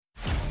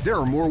There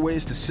are more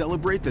ways to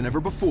celebrate than ever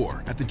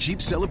before at the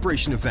Jeep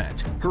Celebration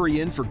event.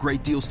 Hurry in for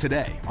great deals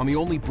today on the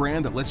only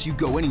brand that lets you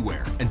go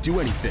anywhere and do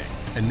anything.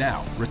 And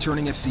now,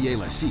 returning FCA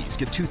lessees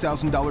get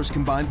 $2,000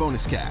 combined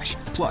bonus cash,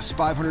 plus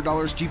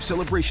 $500 Jeep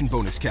Celebration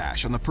bonus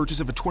cash on the purchase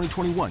of a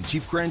 2021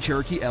 Jeep Grand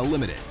Cherokee L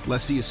Limited.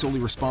 Lessee is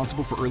solely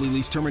responsible for early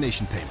lease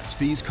termination payments,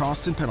 fees,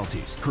 costs, and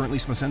penalties. Current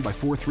lease must end by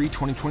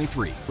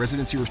 4/3/2023.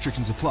 Residency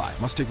restrictions apply.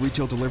 Must take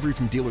retail delivery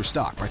from dealer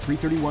stock by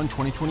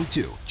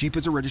 3/31/2022. Jeep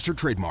is a registered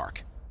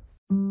trademark.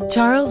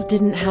 Charles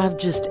didn't have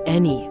just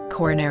any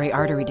coronary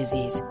artery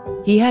disease.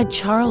 He had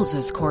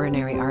Charles's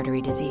coronary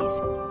artery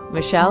disease.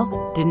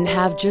 Michelle didn't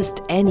have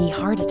just any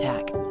heart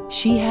attack.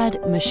 She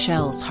had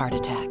Michelle's heart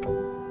attack.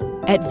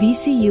 At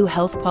VCU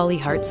Health Poly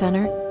Heart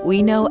Center,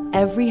 we know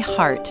every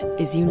heart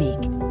is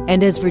unique.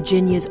 And as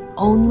Virginia's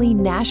only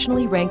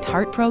nationally ranked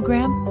heart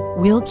program,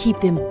 we'll keep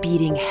them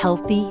beating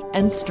healthy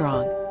and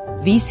strong.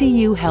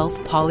 VCU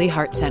Health Poly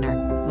Heart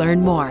Center.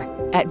 Learn more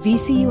at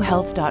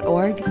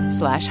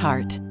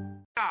vcuhealth.org/heart.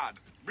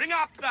 Bring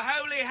up the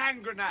holy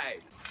hand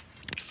grenade.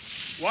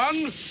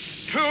 1,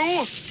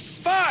 2,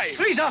 5.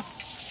 3, sir.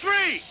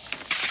 3.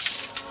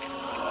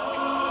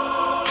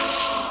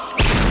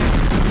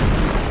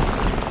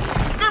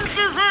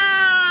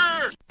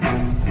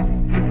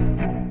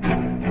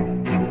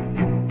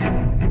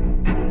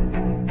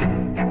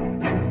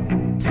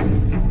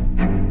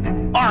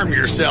 Arm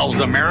yourselves,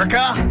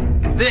 America.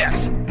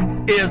 This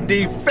is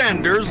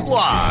Defenders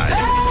Live.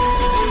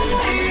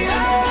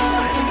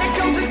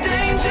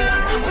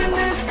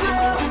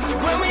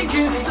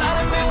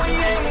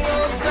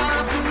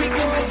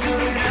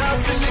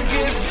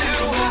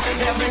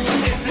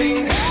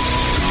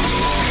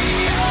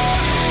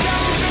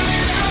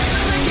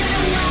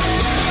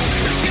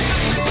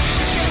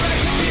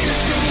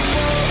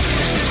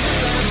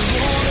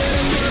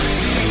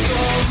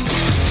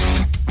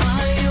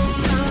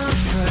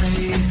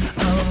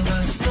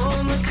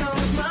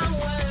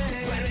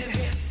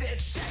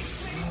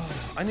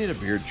 I need a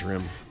beard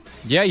trim.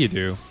 Yeah, you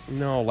do.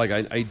 No, like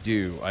I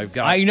do.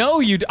 I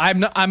know you.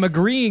 I'm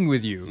agreeing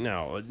with you.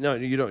 No,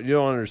 you don't. You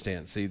don't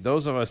understand. See,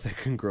 those of us that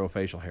can grow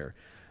facial hair,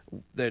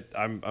 that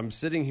I'm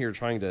sitting here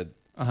trying to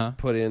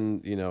put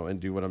in, and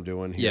do what I'm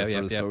doing here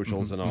for the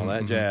socials and all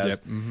that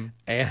jazz.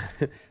 And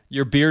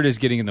your beard is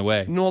getting in the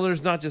way. No,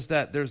 there's not just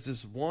that. There's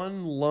this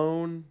one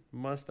lone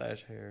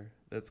mustache hair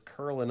that's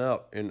curling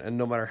up, and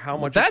no matter how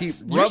much I keep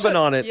rubbing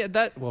on it,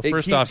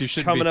 first off, you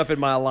should coming up in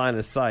my line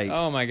of sight.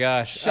 Oh my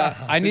gosh!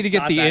 I need to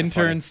get the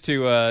interns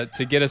to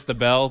get us the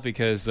bell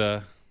because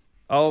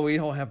we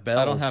don't have bells.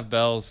 I don't have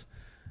bells.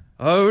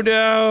 Oh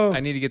no! I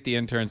need to get the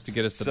interns to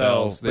get us the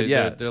bells.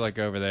 They're like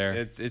over there.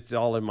 It's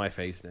all in my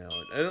face now.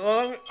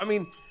 I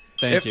mean,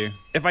 thank you.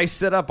 If I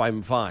sit up,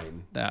 I'm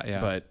fine. Yeah.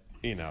 But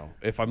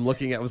if I'm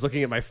looking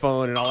at my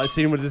phone and all I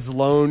seen was this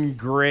lone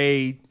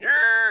gray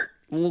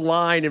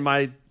line in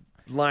my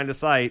line of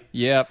sight.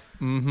 Yep.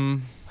 Mm-hmm.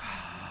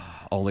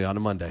 Only on a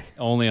Monday.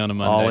 Only on a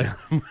Monday.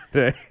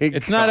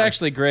 It's not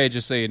actually gray,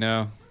 just so you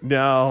know.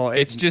 No.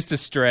 It's just a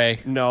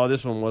stray. No,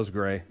 this one was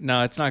gray.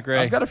 No, it's not gray.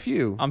 I've got a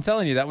few. I'm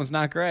telling you, that one's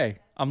not gray.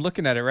 I'm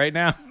looking at it right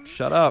now.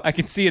 Shut up. I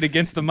can see it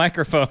against the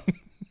microphone.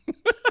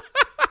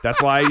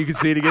 That's why you can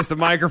see it against the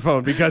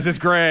microphone, because it's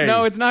gray.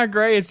 No, it's not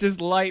gray. It's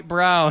just light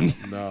brown.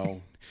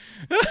 No.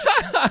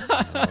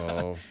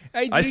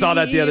 I saw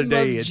that the other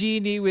day.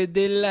 Genie with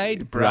the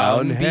light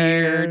brown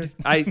beard.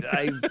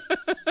 I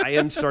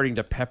am starting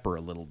to pepper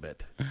a little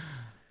bit,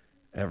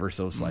 ever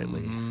so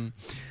slightly.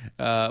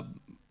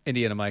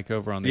 Indiana Mike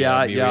over on the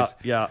yeah.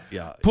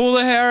 Pull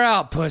the hair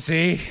out,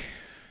 pussy.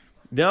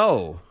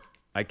 No,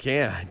 I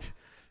can't.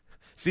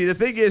 See, the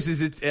thing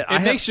is it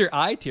makes your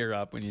eye tear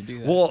up when you do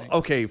that. Well,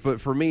 okay,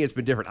 but for me, it's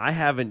been different. I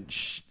haven't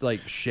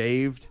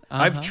shaved.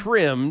 I've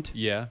trimmed.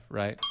 Yeah,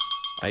 right.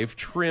 I've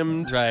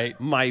trimmed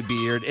my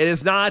beard. It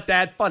is not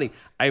that funny.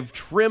 I've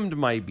trimmed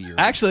my beard.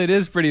 Actually, it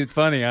is pretty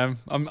funny. I'm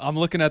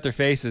looking at their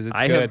faces. It's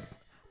good.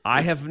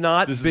 I have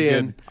not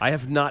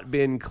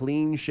been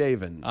clean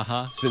shaven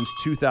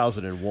since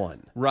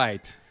 2001.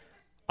 Right.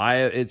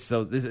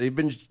 They've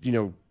been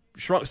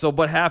shrunk. So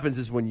what happens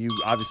is when you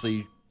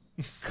obviously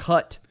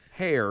cut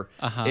hair,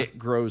 it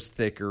grows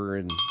thicker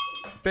and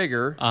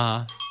bigger.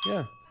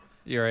 Yeah.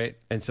 You're right.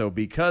 And so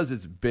because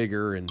it's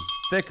bigger and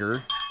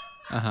thicker,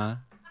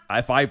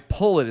 if I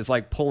pull it, it's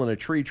like pulling a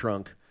tree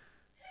trunk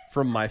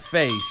from my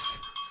face.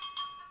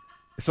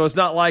 So it's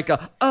not like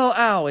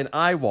ow, in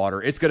eye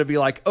water. It's going to be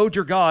like, oh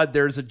dear God,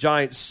 there's a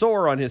giant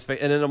sore on his face,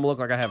 and then I'm going to look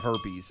like I have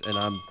herpes, and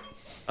I'm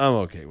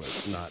okay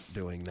with not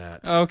doing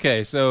that.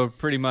 Okay, so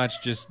pretty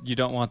much just you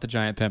don't want the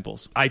giant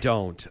pimples. I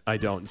don't.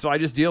 So I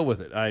just deal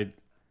with it. I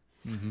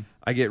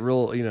get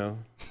real,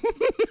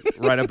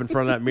 right up in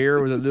front of that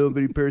mirror with a little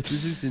bitty pair of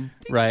scissors, and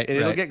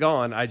it'll get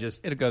gone.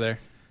 It'll go there.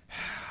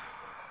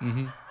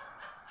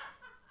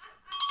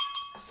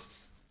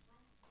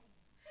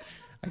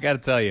 I got to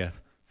tell you,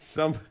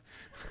 some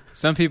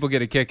people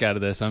get a kick out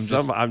of this.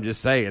 I'm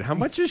just saying. How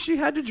much has she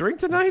had to drink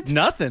tonight?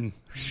 Nothing.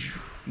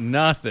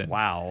 Nothing.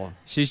 Wow.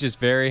 She's just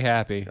very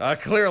happy.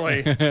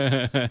 Clearly.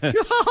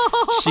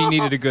 She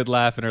needed a good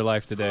laugh in her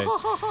life today.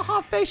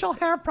 Facial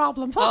hair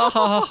problems.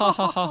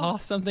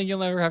 Something you'll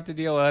never have to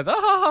deal with.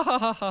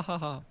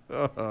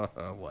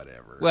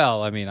 Whatever.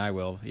 Well, I mean, I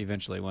will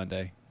eventually one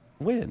day.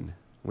 When?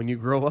 When you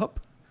grow up?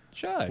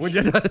 Shush. When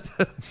you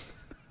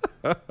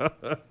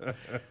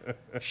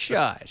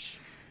Shush.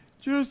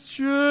 Just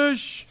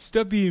shush.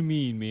 Stop being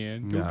mean,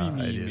 man. Don't be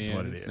mean, it is man.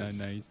 what it it's is. not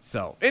nice.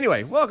 So,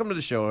 anyway, welcome to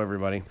the show,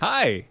 everybody.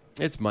 Hi.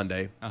 It's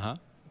Monday. Uh-huh.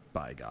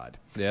 By God.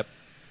 Yep.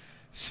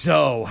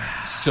 So,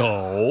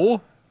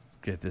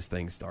 get this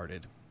thing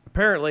started.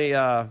 Apparently,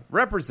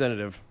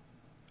 Representative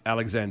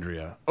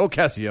Alexandria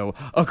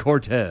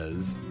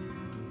Ocasio-Cortez.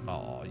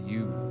 Oh,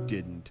 you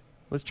didn't.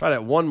 Let's try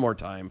that one more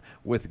time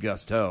with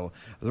gusto.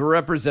 The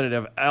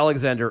Representative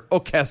Alexander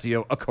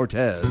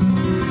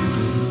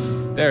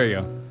Ocasio-Cortez. There you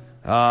go.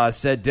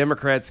 Said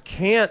Democrats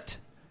can't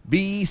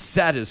be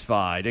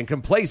satisfied and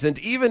complacent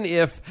even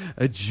if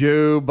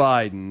Joe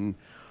Biden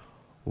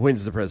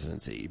wins the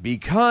presidency,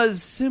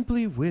 because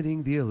simply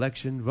winning the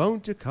election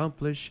won't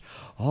accomplish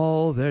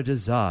all their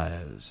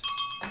desires,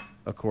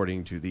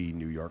 according to the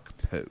New York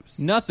Post.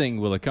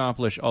 Nothing will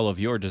accomplish all of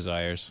your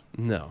desires.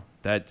 No,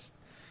 that's...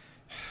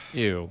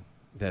 Ew.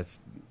 That's...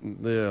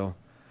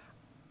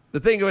 The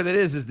thing with it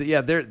is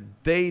that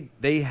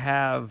they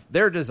have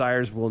their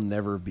desires will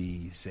never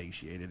be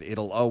satiated.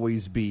 It'll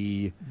always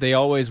be. They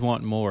always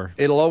want more.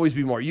 It'll always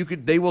be more.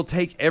 They will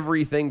take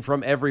everything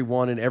from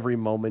everyone in every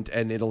moment,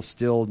 and it'll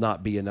still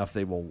not be enough.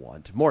 They will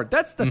want more.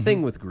 That's the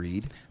thing with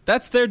greed.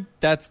 That's their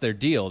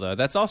deal, though.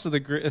 That's also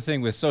the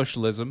thing with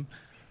socialism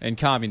and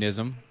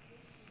communism,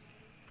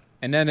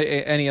 and then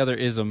any other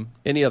ism.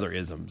 Any other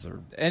isms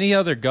or any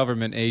other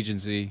government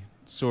agency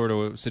sort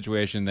of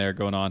situation there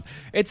going on.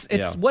 It's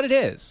what it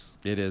is.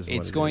 It is.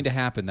 It's going to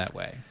happen that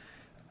way.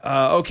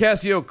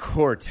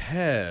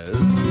 Ocasio-Cortez,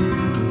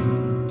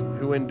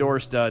 who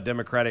endorsed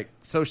Democratic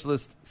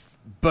Socialist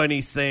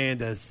Bernie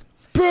Sanders.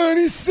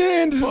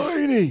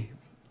 Bernie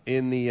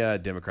in the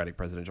Democratic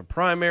presidential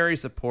primary,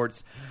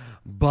 supports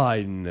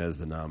Biden as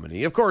the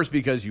nominee. Of course,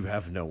 because you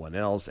have no one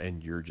else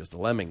and you're just a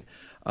lemming.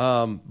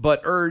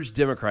 But urged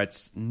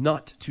Democrats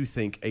not to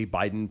think a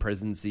Biden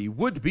presidency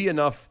would be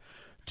enough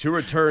to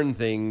return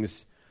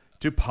things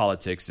to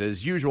politics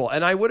as usual.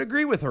 And I would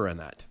agree with her on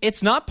that.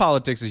 It's not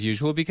politics as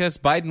usual because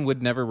Biden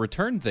would never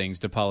return things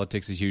to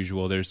politics as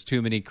usual. There's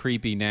too many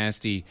creepy,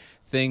 nasty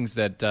things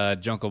that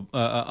Uncle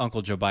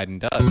Joe Biden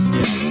does.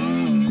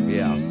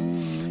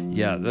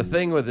 Yeah. The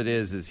thing with it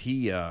is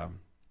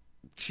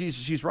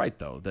she's right,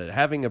 though, that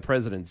having a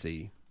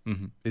presidency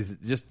is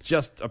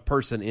just a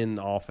person in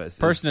office.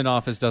 Person in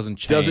office doesn't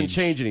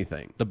change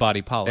anything. The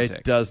body politic.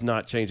 It does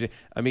not change it.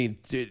 I mean,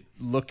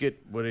 look at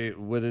what it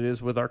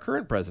is with our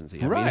current presidency.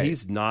 I mean,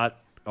 he's not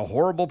a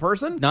horrible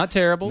person. Not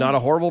terrible. Not a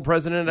horrible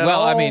president at all.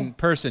 Well, I mean,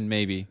 person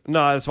maybe.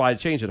 No, that's why I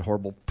changed it.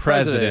 Horrible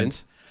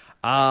president.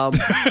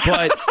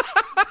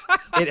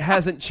 But it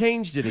hasn't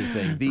changed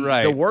anything.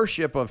 The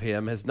worship of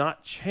him has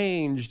not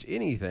changed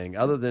anything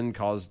other than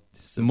caused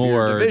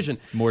severe division.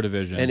 More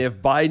division. And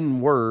if Biden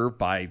were,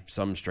 by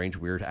some strange,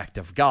 weird act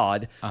of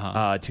God,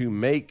 to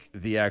make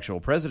the actual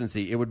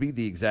presidency, it would be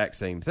the exact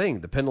same thing.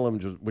 The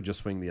pendulum would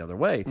just swing the other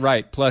way.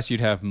 Right. Plus,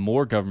 you'd have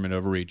more government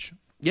overreach.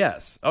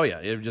 Yes. Oh,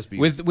 yeah. It would just be...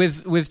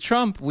 With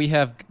Trump, we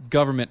have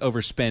government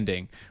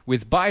overspending.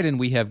 With Biden,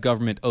 we have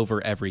government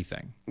over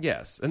everything.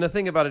 Yes. And the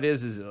thing about it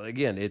is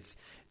again, it's...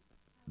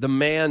 The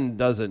man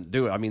doesn't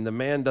do it. I mean, the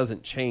man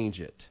doesn't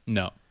change it.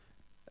 No.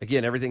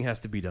 Again, everything has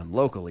to be done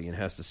locally and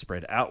has to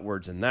spread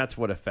outwards, and that's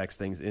what affects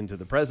things into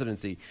the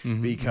presidency.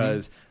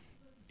 Because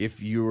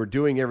if you are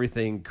doing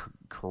everything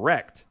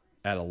correct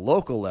at a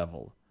local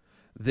level,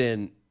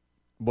 then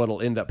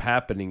what'll end up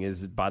happening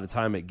is by the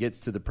time it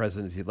gets to the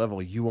presidency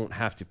level, you won't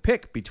have to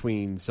pick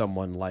between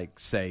someone like,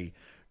 say,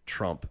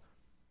 Trump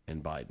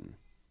and Biden.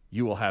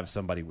 You will have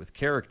somebody with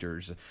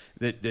characters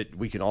that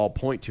we can all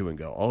point to and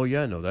go, oh,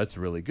 yeah, no, that's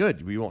really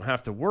good. We won't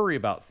have to worry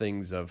about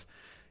things of,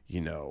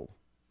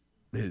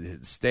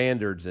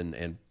 standards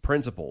and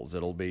principles.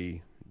 It'll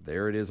be,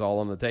 there it is all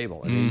on the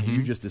table. And then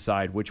you just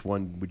decide which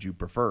one would you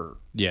prefer.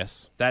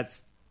 Yes.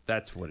 That's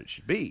what it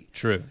should be.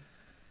 True.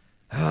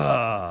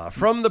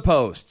 From the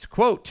Post,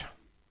 quote,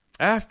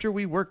 after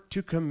we work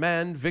to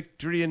command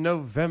victory in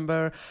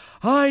November,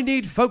 I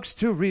need folks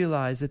to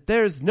realize that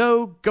there's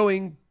no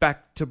going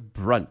back to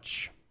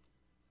brunch.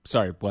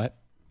 Sorry, what?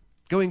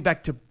 Going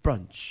back to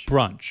brunch.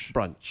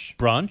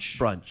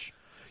 Brunch.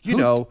 You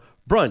know,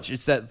 brunch.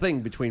 It's that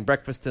thing between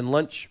breakfast and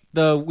lunch.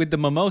 With the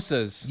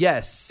mimosas.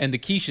 Yes. And the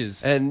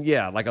quiches. And,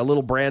 like a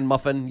little bran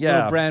muffin. Yeah.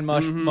 Little bran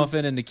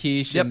muffin and the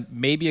quiche. Yep. And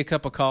maybe a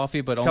cup of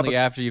coffee, but only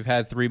after you've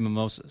had 3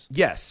 mimosas.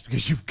 Yes,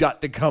 because you've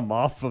got to come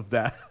off of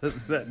that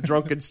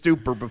drunken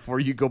stupor before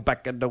you go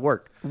back into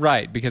work.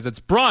 Right, because it's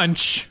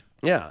brunch.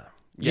 Yeah.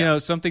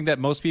 Something that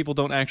most people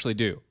don't actually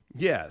do.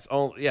 Yes.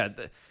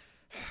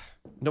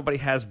 Nobody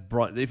has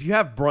brunch. If you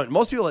have brunch,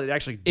 most people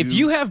actually do. If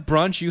you have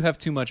brunch, you have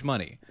too much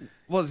money.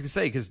 Well, I was going to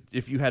say, because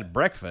if you had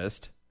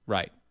breakfast...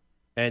 Right.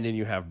 And then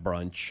you have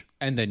brunch.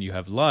 And then you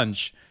have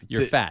lunch.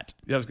 You're fat.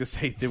 I was going to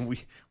say, then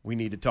we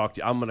need to talk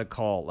to you. I'm going to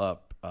call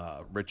up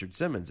Richard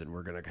Simmons, and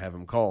we're going to have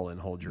him call and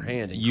hold your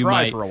hand and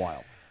cry for a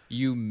while.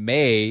 You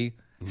may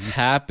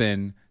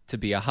happen to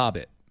be a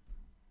hobbit.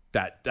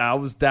 That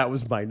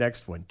was my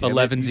next one. Damn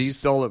Elevensies? You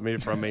stole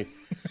it from me.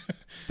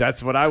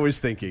 That's what I was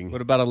thinking.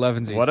 What about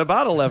elevensies? What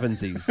about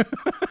elevensies?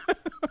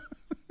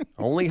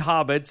 Only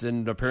hobbits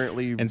and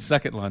apparently and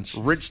second lunch.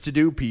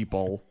 Rich-to-do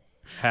people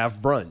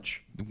have brunch.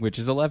 Which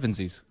is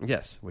elevensies.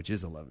 Yes, which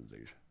is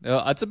elevensies.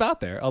 It's about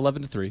there,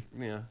 11 to 3.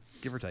 Yeah,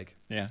 give or take.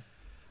 Yeah.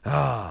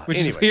 Which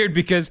is weird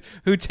because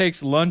who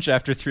takes lunch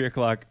after 3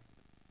 o'clock?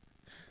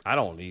 I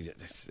don't need it.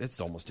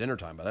 It's almost dinner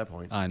time by that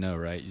point. I know,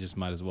 right? You just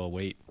might as well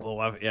wait.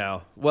 Well,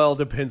 yeah. Well, it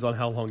depends on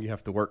how long you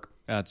have to work.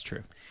 That's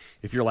true.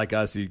 If you're like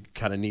us, you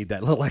kind of need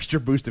that little extra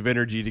boost of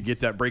energy to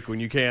get that break when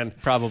you can.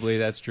 Probably,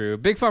 that's true.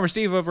 Big Farmer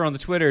Steve over on the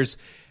Twitters.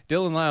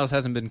 Dylan Lyles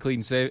hasn't been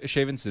clean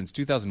shaven since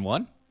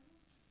 2001.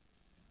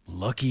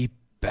 Lucky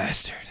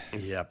bastard.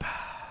 Yep.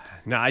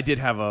 Now, I did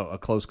have a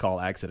close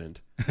call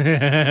accident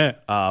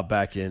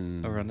back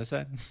in over on this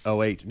side.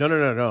 2008.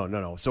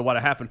 No. So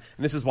what happened?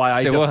 And this is why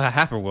I so don't. What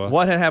happened?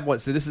 What had happened?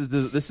 So this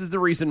is the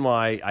reason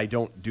why I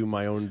don't do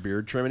my own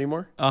beard trim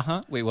anymore.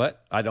 Wait,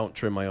 what? I don't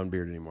trim my own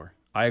beard anymore.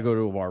 I go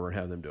to a barber and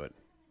have them do it,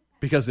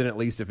 because then at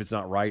least if it's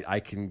not right, I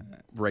can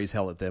raise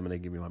hell at them and they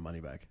give me my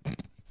money back.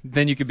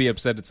 Then you could be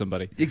upset at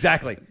somebody.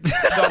 Exactly.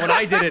 So when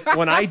I did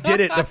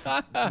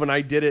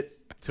it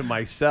to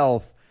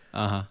myself,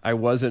 I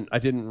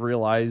didn't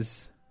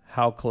realize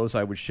how close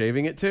I was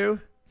shaving it to.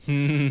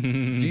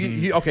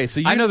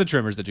 I know the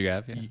trimmers that you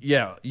have.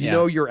 Yeah. You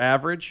know your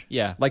average?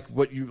 Yeah. Like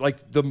what you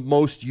the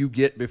most you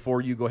get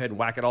before you go ahead and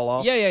whack it all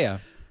off? Yeah.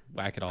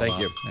 Whack it all off.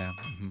 Thank you. Yeah.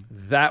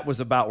 Mm-hmm. That was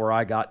about where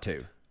I got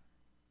to.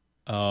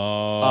 And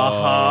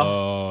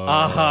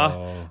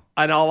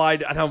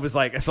I was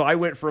like, so I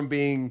went from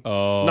being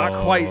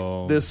not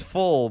quite this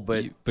full,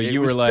 but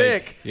you was were like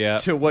thick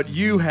to what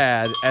you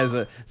had as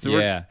a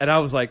and I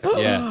was like,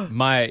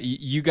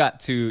 you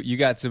got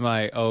to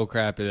my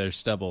crap, there's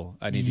stubble.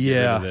 I need to get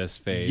rid of this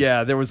phase.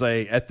 Yeah, there was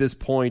at this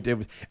point it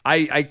was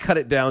I cut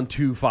it down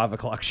to 5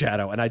 o'clock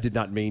shadow, and I did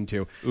not mean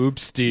to.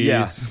 Oopsies.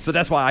 Yeah, so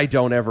that's why I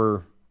don't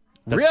ever.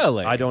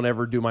 Really? I don't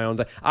ever do my own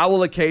thing. I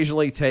will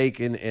occasionally take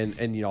and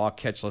I'll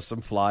catch some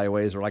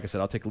flyaways, or like I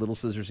said, I'll take little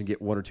scissors and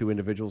get one or two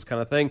individuals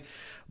kind of thing.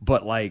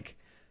 But like,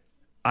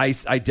 I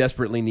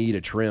desperately need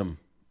a trim,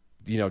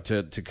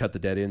 to cut the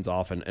dead ends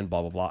off and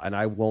blah, blah, blah. And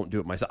I won't do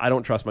it myself. I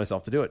don't trust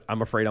myself to do it.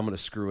 I'm afraid I'm going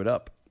to screw it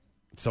up.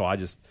 So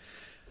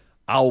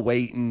I'll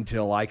wait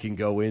until I can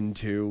go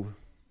into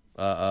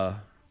a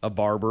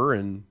barber,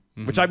 and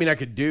which I mean I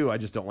could do. I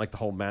just don't like the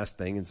whole mask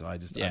thing. And so I'm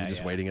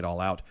just waiting it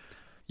all out.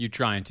 You're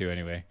trying to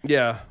anyway.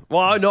 Yeah.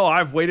 Well, no,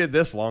 I've waited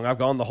this long. I've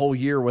gone the whole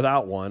year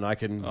without one. I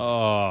can.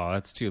 Oh,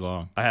 that's too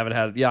long. I haven't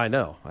had. Yeah, I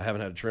know. I haven't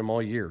had a trim all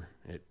year.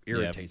 It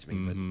irritates me.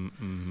 But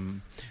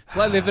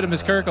Slightly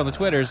Venomous Kirk on the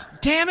Twitters.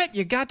 Damn it!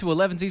 You got to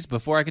 11sies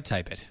before I could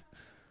type it.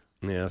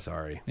 Yeah,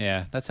 sorry.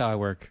 Yeah, that's how I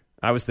work.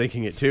 I was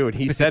thinking it too, and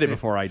he said it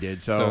before I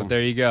did. So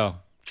there you go.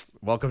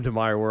 Welcome to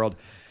my world.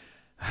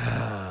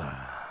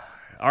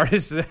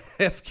 Artist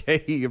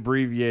FK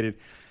abbreviated.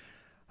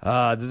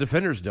 The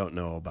Defenders don't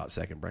know about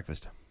second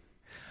breakfast.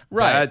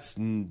 Right. That's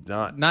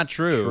not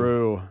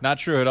true. Not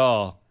true at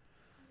all.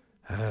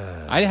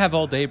 I have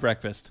all day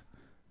breakfast.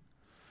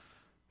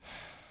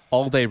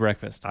 All day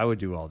breakfast. I would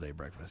do all day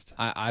breakfast.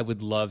 I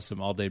would love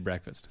some all day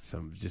breakfast.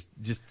 Some just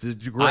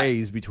to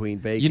graze between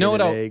bacon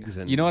and eggs.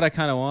 And you know what I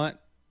kind of want?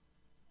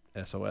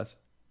 SOS?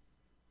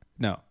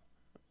 No.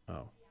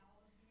 Oh.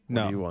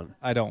 No. What do you want?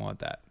 I don't want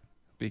that,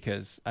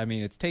 because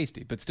it's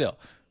tasty, but still.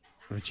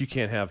 But you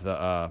can't have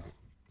the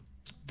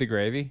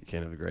gravy. You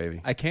can't have the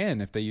gravy. I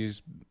can if they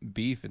use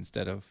beef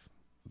instead of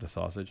the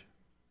sausage.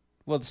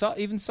 Well,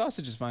 even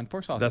sausage is fine.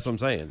 Pork sausage. That's what I'm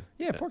saying.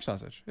 Yeah, pork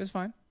sausage is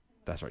fine.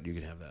 That's right. You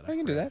can have that. I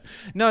can do that.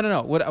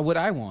 No. What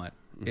I want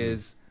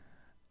is,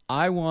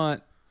 I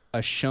want a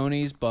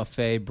Shoney's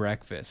buffet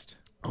breakfast.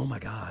 Oh my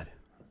God!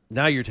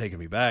 Now you're taking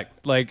me back.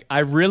 Like, I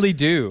really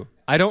do.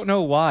 I don't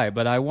know why,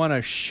 but I want a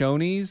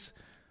Shoney's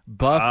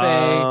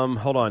buffet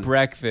hold on.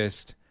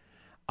 breakfast.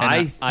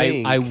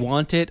 I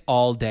want it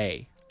all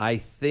day. I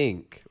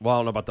think. Well, I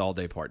don't know about the all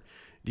day part.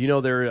 Do you know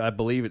I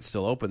believe it's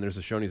still open. There's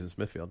a Shoney's in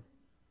Smithfield.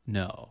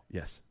 No.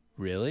 Yes.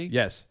 Really?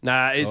 Yes.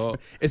 Nah,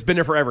 it's been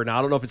there forever. Now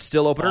I don't know if it's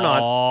still open or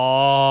not.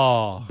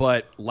 Oh.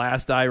 But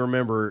last I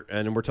remember,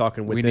 and we're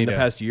talking within the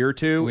past year or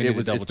two,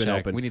 it's been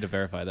open. We need to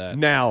verify that.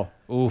 Now,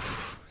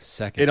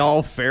 second. In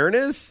all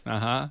fairness,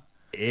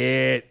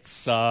 it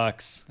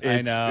sucks.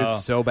 I know.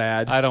 It's so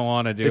bad. I don't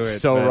want to do it. It's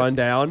so run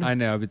down. I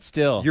know, but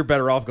still, you're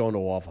better off going to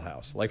a Waffle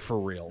House, like for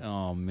real.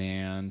 Oh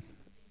man.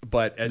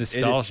 But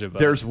nostalgia.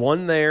 There's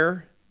one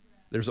there.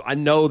 I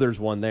know there's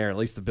one there. At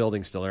least the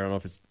building's still there. I don't know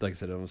if it's, like I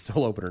said, it's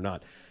still open or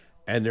not.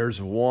 And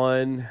there's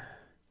one.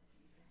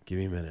 Give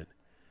me a minute.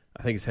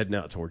 I think it's heading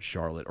out towards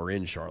Charlotte or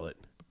in Charlotte.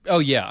 Oh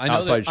yeah, I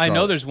know. I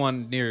know there's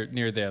one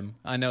near them.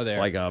 I know there,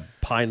 like a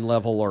Pine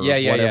Level or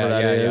whatever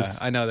that is.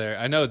 Yeah. I know there.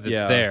 I know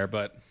that's there,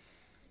 but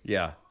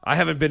Yeah. I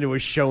haven't been to a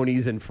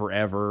Shoney's in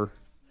forever.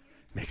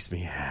 Makes me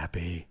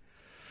happy.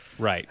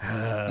 Right.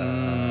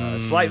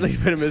 Slightly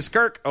Venomous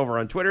Kirk over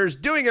on Twitter is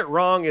doing it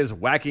wrong is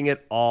whacking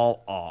it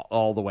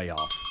all the way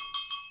off.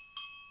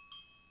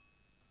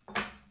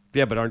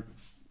 Yeah, but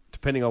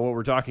depending on what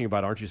we're talking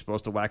about, aren't you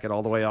supposed to whack it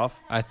all the way off?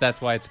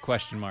 That's why it's a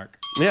question mark.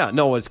 Yeah,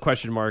 no, it's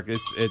question mark.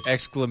 It's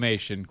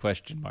exclamation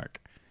question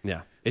mark.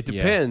 Yeah, it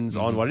depends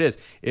on what it is.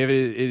 If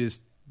it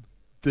is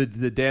the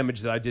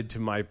damage that I did to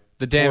my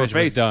damage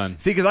face was done.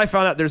 See, because I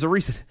found out there's a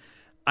reason.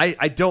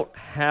 I don't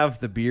have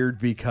the beard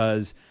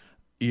because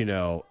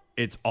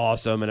it's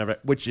awesome and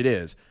everything, which it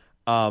is.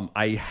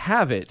 I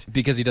have it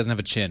because he doesn't have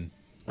a chin.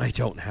 I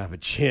don't have a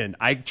chin.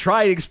 I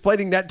tried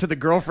explaining that to the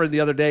girlfriend the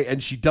other day,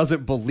 and she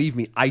doesn't believe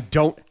me. I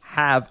don't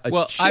have a chin.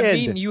 Well, I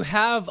mean, you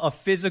have a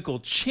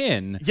physical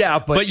chin. Yeah,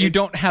 but you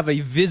don't have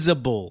a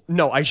visible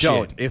No, I chin.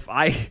 don't.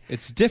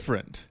 It's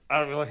different.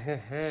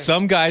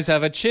 Some guys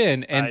have a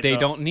chin, and they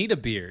don't need a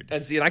beard.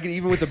 And see, and I can,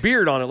 even with the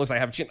beard on, it looks like I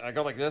have a chin. I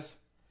go like this,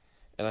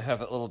 and I have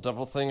that little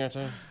double thing right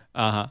there.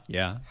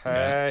 Yeah.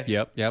 Hey.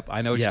 Yeah. Yep.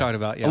 I know what you're talking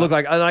about. Yeah. I look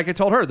like, and like I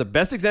told her, the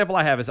best example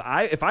I have is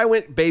if I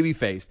went baby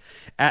faced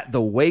at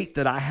the weight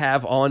that I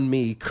have on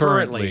me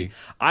currently,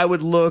 I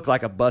would look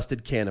like a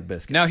busted can of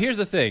biscuits. Now here's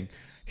the thing.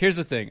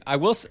 I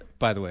will.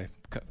 By the way,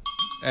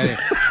 anyway,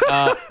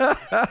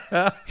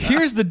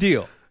 here's the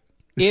deal.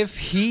 If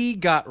he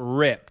got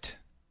ripped,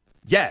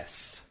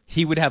 yes,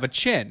 he would have a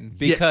chin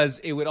because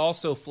it would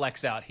also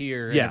flex out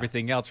here and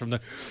everything else from the.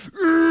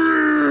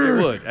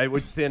 It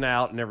would thin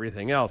out and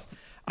everything else.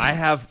 I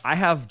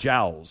have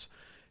jowls.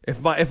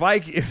 If I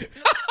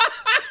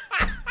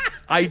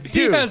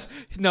do.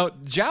 No,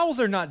 jowls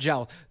are not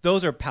jowls.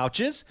 Those are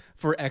pouches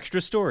for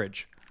extra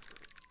storage.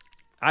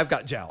 I've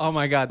got jowls. Oh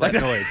my God, that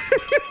noise.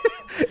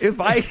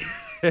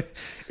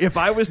 If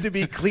I was to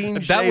be clean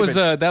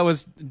shaven, that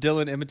was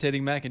Dylan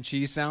imitating mac and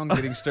cheese sound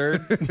getting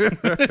stirred.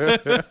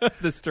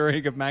 The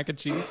stirring of mac and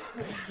cheese.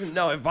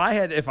 No, if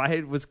I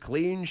was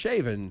clean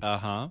shaven,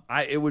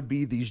 it would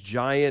be these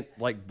giant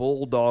like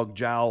bulldog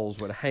jowls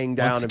would hang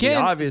down. Once and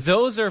again, be obvious.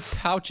 Those are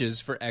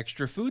pouches for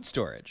extra food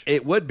storage.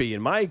 It would be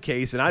in my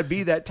case, and I'd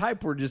be that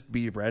type where just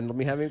be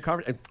randomly having a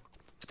conversation.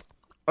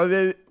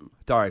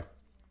 Sorry,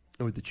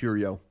 with the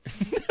Cheerio,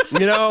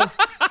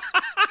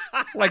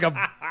 like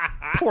a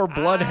poor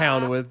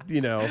bloodhound with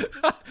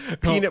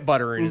peanut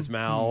butter in his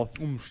mouth.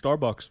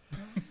 Starbucks.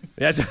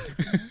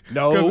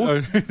 No,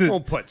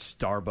 don't put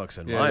Starbucks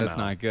in my mouth. That's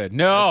not good.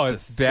 No,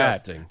 that's it's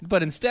disgusting. Bad.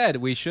 But instead,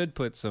 we should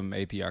put some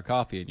APR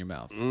coffee in your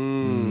mouth.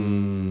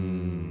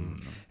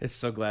 It's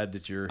so glad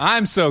that you're.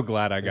 I'm so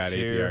glad I got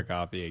here. APR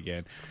coffee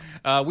again.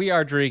 We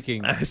are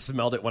drinking. I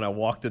smelled it when I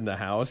walked in the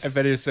house. I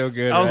bet it was so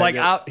good. I was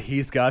like,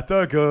 he's got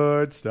the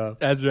good stuff.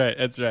 That's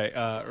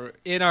right.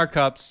 In our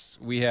cups,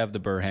 we have the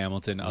Burr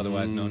Hamilton,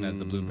 otherwise known as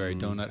the Blueberry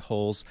Donut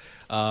Holes.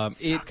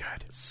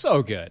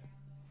 So good.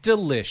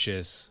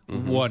 Delicious.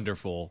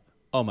 Wonderful.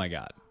 Oh, my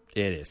God.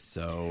 It is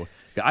so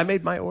good. I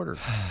made my order.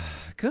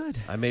 Good.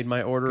 I made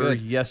my order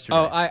yesterday.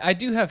 Oh, I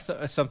do have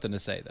something to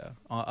say, though,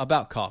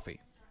 about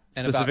coffee.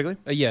 And specifically?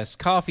 Yes,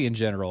 coffee in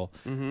general.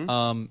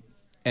 And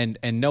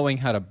knowing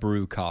how to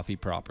brew coffee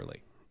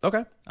properly.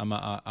 Okay.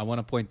 I want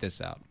to point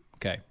this out.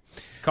 Okay.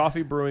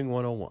 Coffee Brewing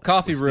 101.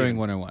 Coffee Brewing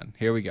 101.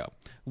 Here we go.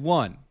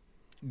 1,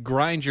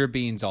 grind your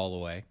beans all the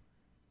way.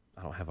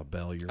 I don't have a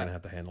bell. You're going to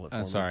have to handle it for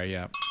me. Sorry,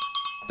 yeah.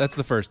 That's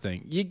the first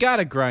thing. You got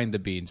to grind the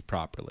beans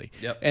properly.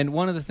 Yep. And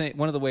one of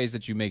the ways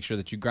that you make sure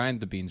that you grind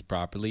the beans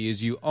properly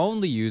is you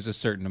only use a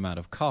certain amount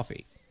of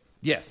coffee.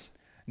 Yes.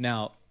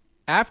 Now,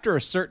 after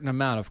a certain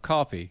amount of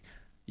coffee,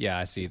 yeah,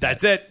 I see that.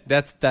 That's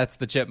it. That's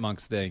the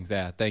Chipmunks thing.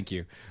 Yeah, thank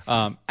you.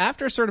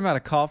 After a certain amount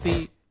of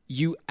coffee,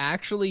 you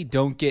actually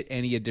don't get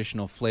any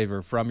additional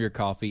flavor from your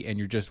coffee, and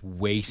you're just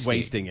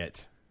wasting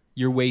it.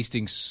 You're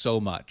wasting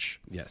so much.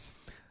 Yes.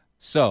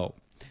 So,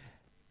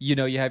 you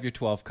have your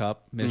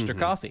 12-cup Mr.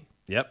 Coffee.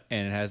 Yep.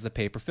 And it has the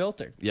paper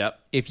filter. Yep.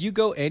 If you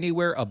go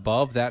anywhere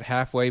above that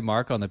halfway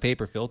mark on the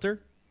paper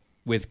filter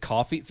with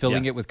coffee,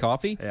 filling it with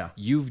coffee,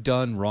 you've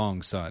done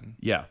wrong, son.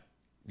 Yeah.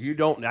 You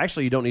don't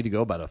need to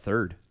go about a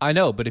third. I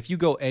know, but if you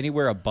go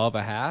anywhere above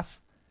a half,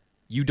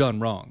 you done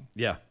wrong.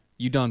 Yeah.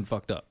 You done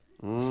fucked up.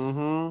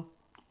 Mm-hmm.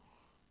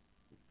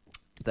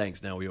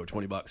 Thanks. Now we owe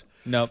 $20.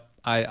 Nope.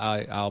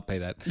 I'll pay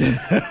that.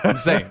 I'm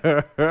saying.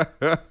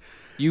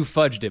 You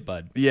fudged it,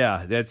 bud.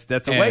 Yeah,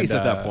 that's a waste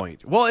at that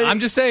point. Well, I'm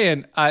just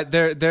saying,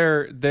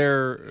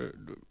 they're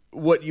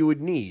what you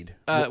would need.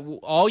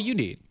 All you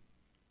need.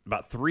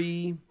 About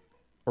 3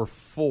 or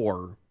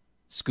 4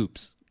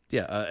 scoops.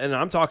 Yeah, and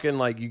I'm talking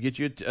like you get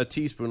you a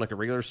teaspoon, like a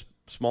regular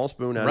small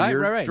spoon out of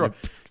your drawer.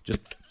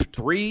 Just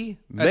 3,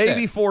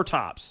 maybe 4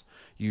 tops.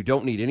 You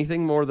don't need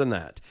anything more than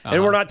that.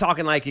 And we're not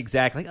talking like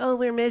exactly,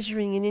 we're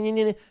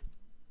measuring.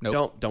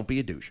 Nope. Don't be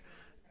a douche.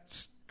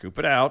 Scoop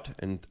it out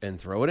and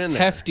throw it in there.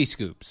 Hefty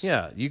scoops.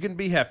 Yeah, you can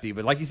be hefty,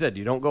 but like you said,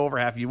 you don't go over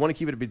half. You want to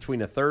keep it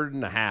between a third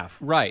and a half.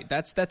 Right.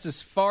 That's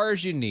as far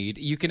as you need.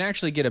 You can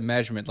actually get a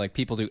measurement like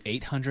people do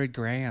 800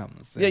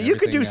 grams. Yeah, you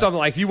could do something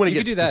like if you want to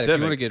get specific. You could do that if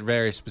you want to get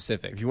very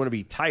specific. If you want to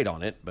be tight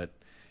on it, but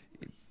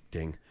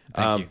ding.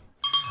 Thank you.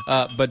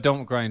 But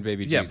don't grind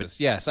baby Yeah, Jesus.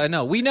 Yes, I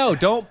know. We know.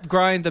 Don't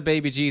grind the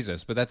baby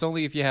Jesus, but that's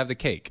only if you have the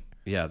cake.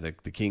 Yeah, the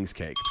King's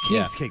cake. The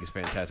King's cake is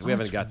fantastic. We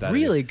haven't got that.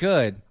 Really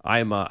good.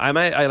 I'm like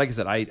I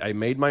said, I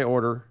made my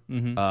order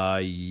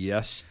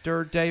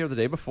yesterday or the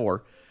day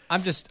before.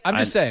 I'm just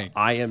saying.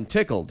 I am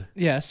tickled.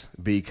 Yes.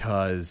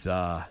 Because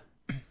I've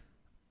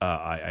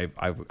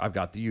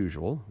got the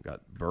usual. I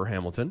got Burr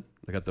Hamilton.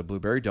 I got the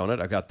blueberry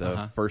donut. I got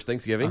the first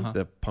Thanksgiving,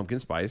 the pumpkin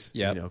spice.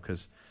 Yeah,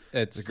 because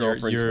it's the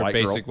girlfriend's your white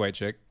basic girl. white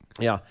chick.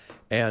 Yeah,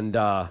 and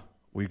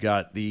we've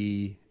got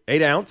the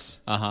 8 ounce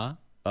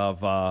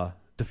of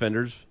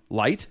Defenders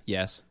Light.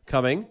 Yes,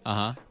 coming.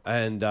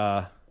 And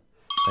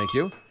thank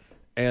you.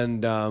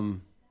 And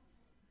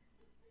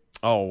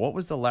what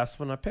was the last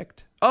one I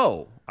picked?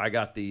 Oh, I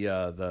got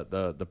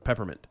the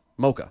peppermint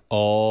mocha.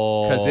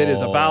 Oh, because it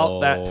is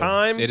about that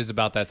time. It is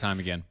about that time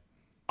again.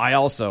 I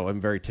also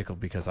am very tickled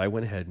because I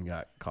went ahead and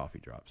got coffee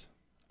drops.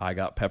 I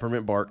got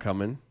peppermint bark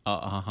coming.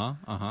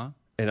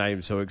 And I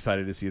am so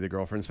excited to see the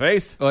girlfriend's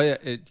face. Oh yeah,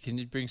 can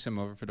you bring some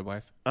over for the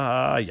wife?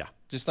 Yeah.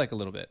 Just like a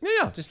little bit.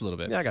 Yeah. Just a little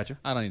bit. Yeah, I got you.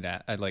 I don't need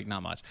that. I'd like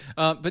not much.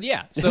 But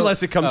yeah. So,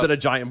 unless it comes in a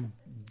giant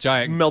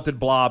melted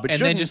blob. And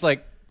then just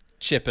like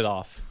chip it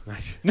off. I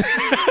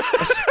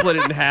split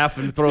it in half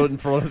and throw it in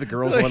front of the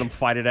girls and let them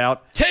fight it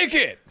out. Take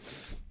it!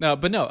 No,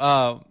 but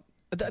no.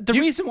 The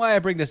reason why I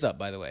bring this up,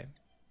 by the way,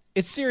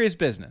 it's serious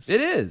business.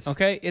 It is.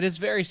 Okay? It is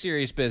very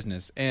serious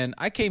business. And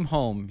I came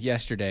home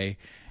yesterday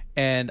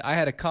and I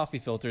had a coffee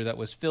filter that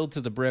was filled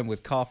to the brim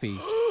with coffee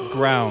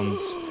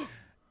grounds.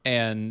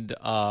 And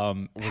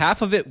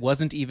half of it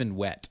wasn't even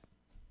wet.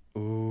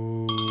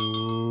 Ooh,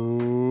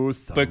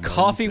 but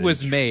coffee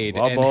was made,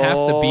 and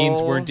half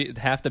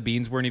the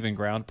beans weren't even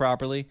ground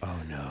properly. Oh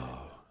no!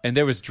 And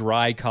there was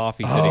dry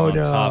coffee sitting on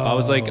top. I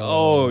was like,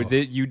 "Oh,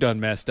 you done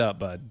messed up,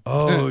 bud."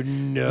 Oh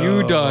no!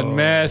 You done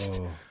messed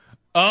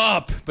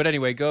up. But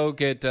anyway, go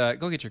get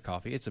your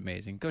coffee. It's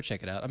amazing. Go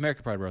check it out.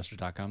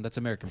 AmericanPrideRoasters.com. That's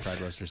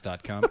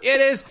AmericanPrideRoasters.com.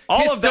 It is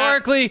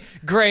historically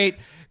great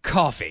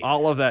coffee.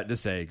 All of that to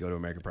say, go to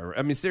American Pride.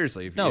 I mean,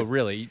 seriously.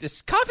 Really.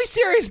 This coffee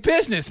serious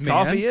business, man.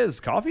 Coffee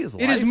is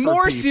life. It is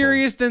more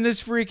serious than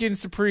this freaking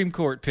Supreme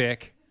Court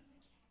pick.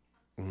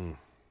 And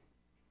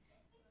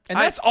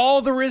that's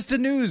all there is to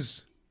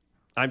news.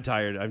 I'm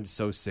tired. I'm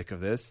so sick of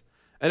this.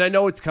 And I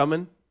know it's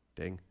coming.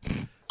 Dang.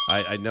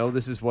 I know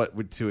this is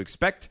what to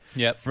expect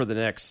for the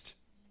next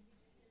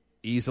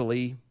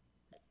easily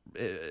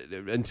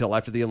until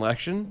after the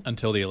election.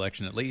 Until the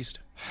election, at least.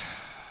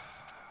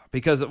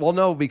 Because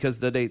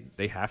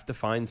they have to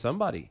find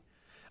somebody.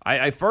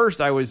 I was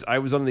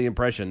under the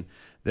impression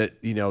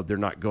that they're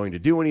not going to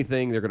do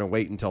anything. They're going to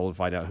wait until they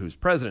find out who's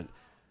president.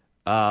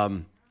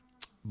 But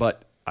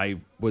I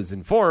was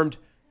informed,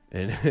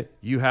 and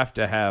you have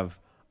to have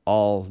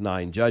all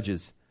 9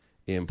 judges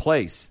in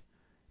place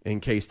in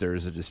case there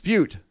is a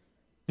dispute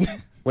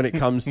when it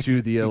comes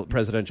to the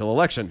presidential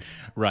election.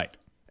 Right.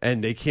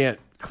 And they can't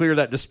clear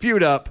that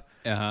dispute up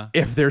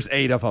if there's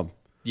 8 of them.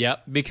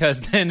 Yep,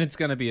 because then it's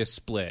going to be a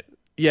split.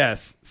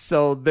 Yes,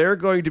 so they're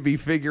going to be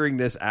figuring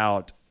this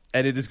out,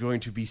 and it is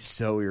going to be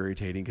so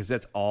irritating because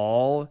that's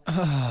all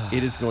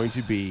it is going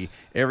to be.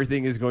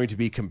 Everything is going to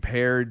be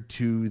compared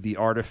to the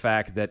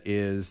artifact that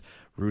is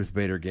Ruth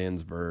Bader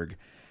Ginsburg.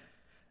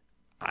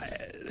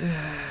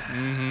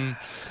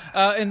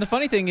 And the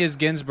funny thing is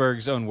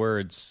Ginsburg's own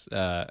words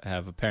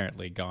have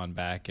apparently gone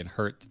back and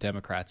hurt the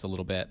Democrats a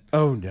little bit.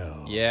 Oh,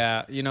 no.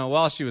 Yeah,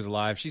 while she was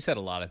alive, she said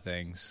a lot of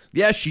things.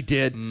 Yeah, she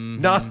did.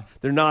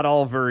 They're not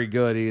all very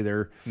good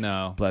either.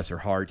 No. Bless her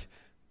heart.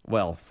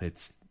 Well,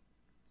 it's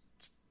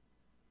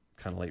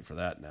kind of late for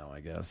that now,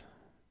 I guess.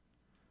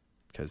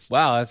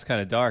 Wow, that's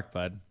kind of dark,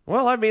 bud.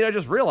 Well, I mean, I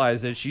just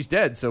realized that she's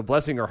dead, so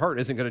blessing her heart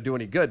isn't going to do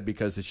any good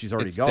because she's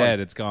already gone. It's dead.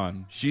 It's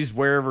gone. She's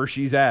wherever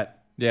she's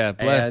at. Yeah,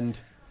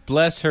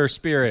 bless her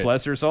spirit.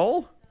 Bless her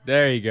soul?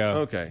 There you go.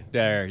 Okay.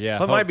 There, yeah.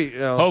 Well, it might be.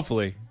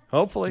 Hopefully.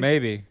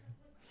 Maybe.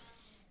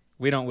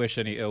 We don't wish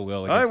any ill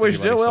will against I wish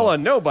anybody's ill will soul.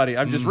 on nobody.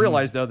 I just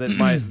realized, though, that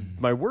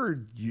my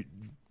word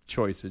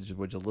choice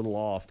was a little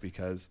off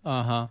because...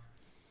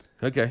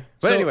 Okay.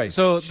 But anyway,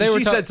 she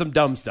said some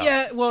dumb stuff.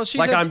 Yeah, well, she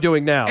like said, I'm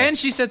doing now. And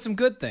she said some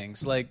good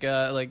things, like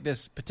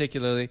this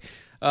particularly.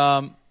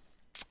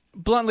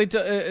 Bluntly,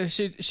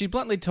 she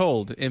bluntly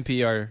told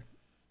NPR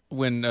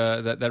when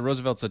that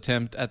Roosevelt's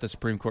attempt at the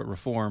Supreme Court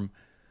reform,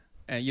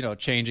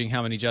 changing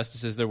how many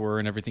justices there were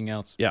and everything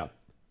else,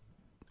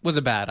 was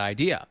a bad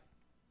idea.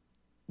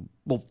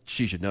 Well,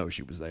 she should know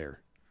she was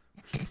there.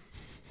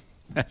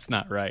 That's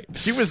not right.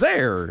 She was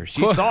there.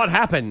 She saw it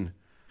happen.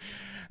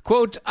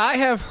 Quote, I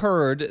have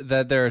heard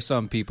that there are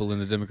some people in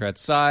the Democrat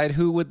side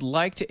who would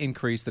like to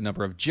increase the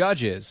number of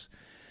judges.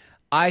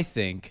 I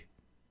think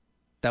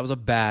that was a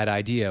bad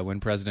idea when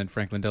President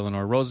Franklin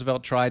Delano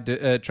Roosevelt tried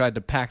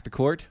to pack the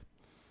court.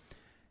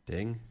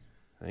 Ding.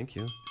 Thank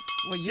you.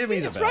 Well, give me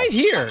the bell. It's right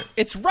here.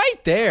 It's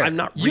right there. I'm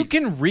not You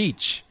can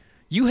reach.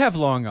 You have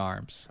long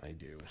arms. I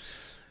do.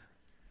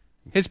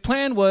 His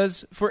plan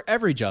was for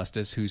every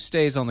justice who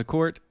stays on the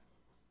court,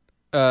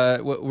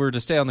 were to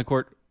stay on the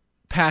court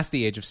past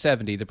the age of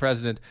 70, the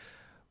president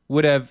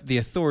would have the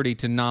authority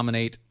to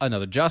nominate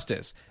another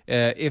justice.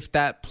 If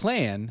that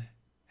plan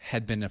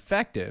had been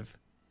effective,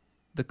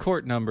 the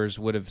court numbers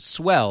would have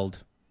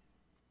swelled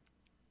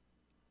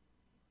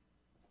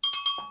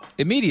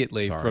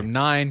immediately from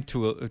 9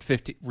 to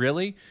 15.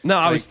 Really? No,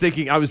 I was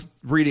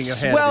reading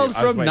ahead. Swelled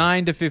from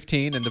 9 to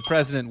 15, and the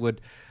president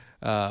would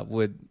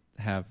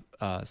have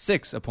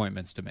 6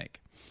 appointments to make.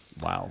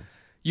 Wow.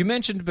 You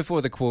mentioned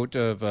before the quote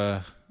of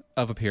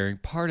appearing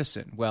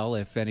partisan. Well,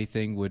 if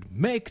anything would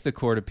make the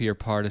court appear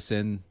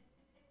partisan,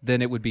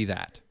 then it would be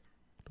that.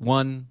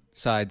 One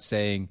side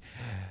saying,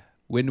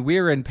 when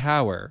we're in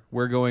power,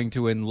 we're going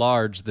to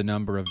enlarge the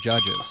number of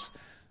judges,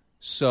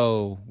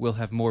 so we'll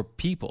have more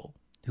people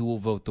who will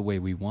vote the way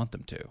we want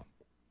them to.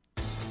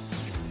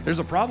 There's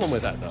a problem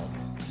with that, though.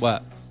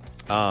 What?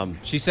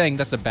 She's saying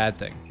that's a bad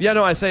thing. Yeah,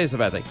 no, I say it's a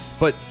bad thing.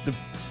 But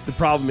the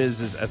problem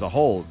is as a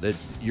whole, that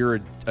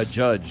you're a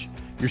judge.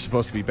 You're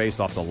supposed to be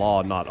based off the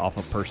law, not off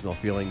of personal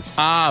feelings.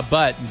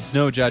 But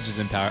no judge is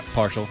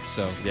impartial,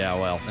 so yeah,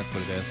 well, that's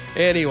what it is.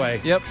 Anyway,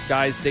 yep.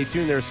 Guys, stay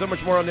tuned. There's so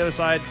much more on the other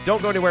side.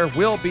 Don't go anywhere.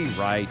 We'll be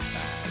right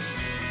back.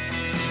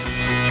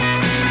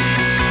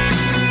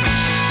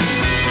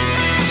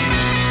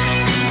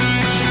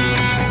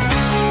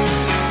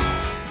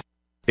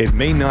 It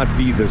may not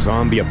be the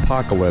zombie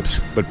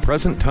apocalypse, but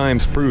present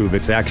times prove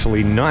it's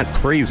actually not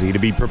crazy to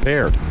be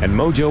prepared. And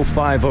Mojo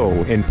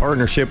 50, in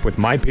partnership with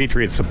My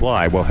Patriot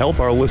Supply, will help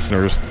our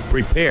listeners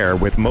prepare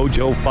with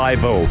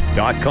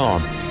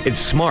Mojo50.com. It's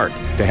smart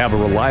to have a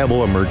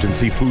reliable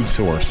emergency food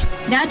source.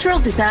 Natural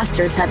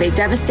disasters have a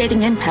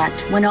devastating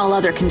impact when all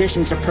other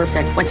conditions are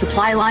perfect. When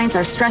supply lines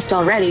are stressed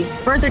already,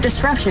 further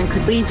disruption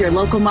could leave your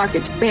local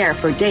markets bare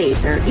for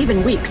days or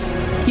even weeks.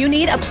 You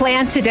need a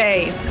plan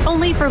today.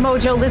 Only for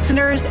Mojo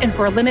listeners, and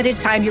for a limited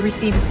time, you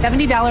receive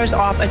 $70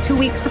 off a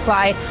 2-week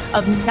supply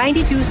of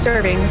 92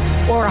 servings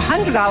or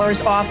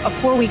 $100 off a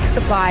 4-week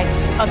supply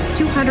of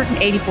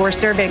 284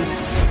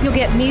 servings. You'll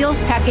get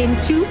meals packing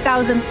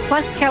 2,000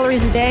 plus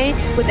calories a day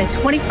with a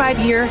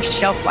 25-year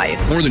shelf life.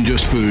 More than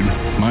just food,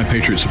 My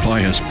Patriot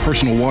Supply has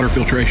personal water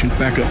filtration,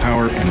 backup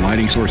power, and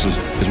lighting sources,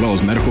 as well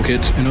as medical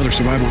kits and other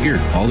survival gear.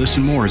 All this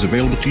and more is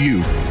available to you,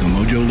 the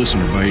Mojo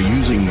listener, by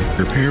using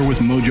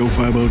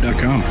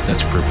preparewithmojo50.com.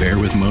 That's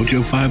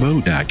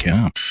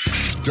preparewithmojo50.com.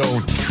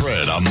 Don't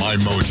tread on my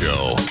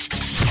mojo.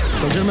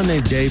 So a gentleman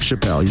named Dave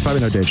Chappelle. You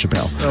probably know Dave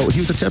Chappelle. So he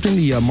was accepting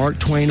the Mark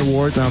Twain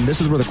Award. This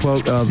is where the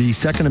quote of the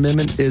Second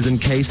Amendment is in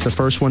case the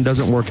first one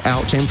doesn't work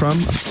out came from,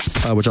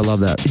 which I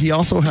love that. He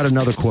also had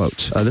another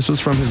quote. This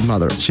was from his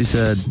mother. She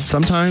said,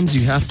 "Sometimes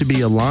you have to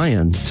be a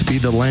lion to be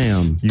the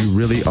lamb you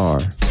really are."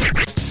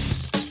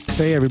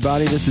 Hey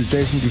everybody, this is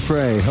Jason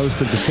Dufresne,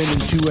 host of Defending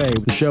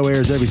 2A. The show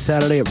airs every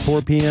Saturday at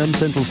 4 p.m.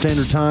 Central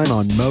Standard Time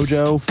on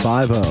Mojo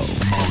 50.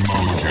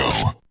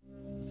 Mojo.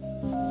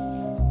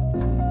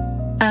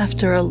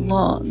 After a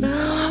long,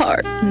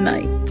 hard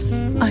night,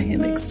 I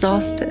am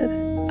exhausted.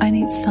 I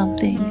need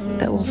something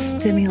that will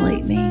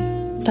stimulate me.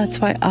 That's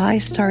why I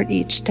start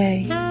each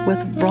day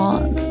with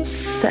Ron's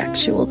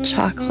sexual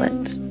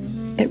chocolate.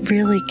 It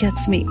really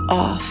gets me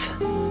off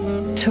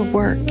to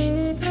work.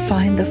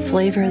 Find the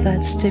flavor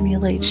that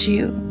stimulates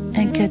you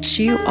and gets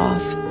you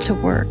off to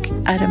work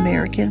at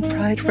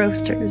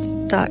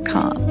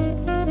AmericanPrideRoasters.com.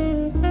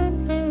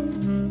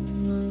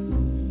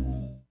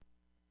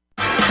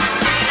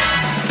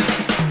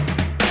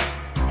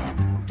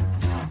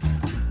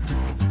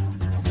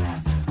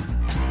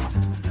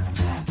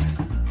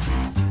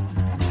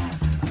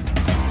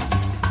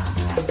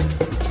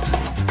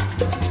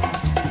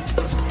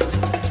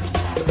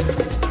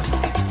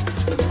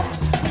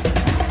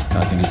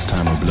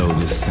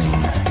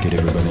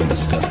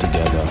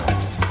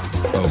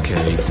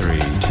 Okay, 3,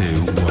 2,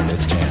 1,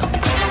 let's jam.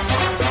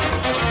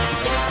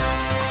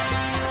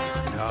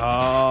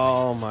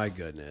 Oh my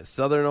goodness.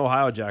 Southern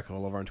Ohio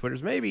Jackal over on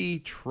Twitter's. Maybe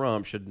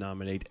Trump should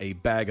nominate a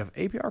bag of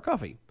APR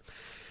coffee.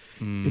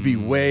 He'd be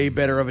way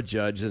better of a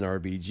judge than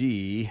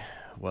RBG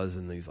was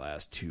in these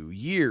last 2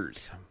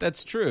 years.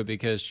 That's true,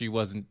 because she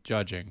wasn't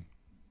judging.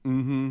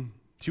 Mm-hmm.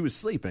 She was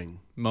sleeping.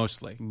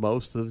 Mostly.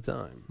 Most of the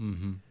time.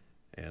 Mm-hmm.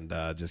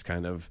 And just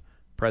kind of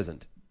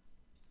present.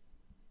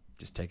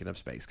 Just taking up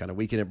space. Kind of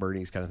weekend at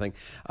Bernie's kind of thing.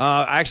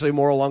 Actually,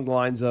 more along the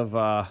lines of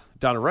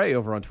Donna Ray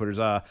over on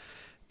Twitter's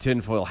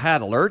tinfoil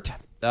hat alert.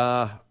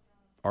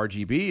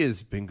 RGB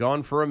has been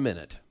gone for a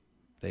minute.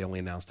 They only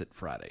announced it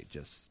Friday.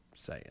 Just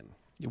saying.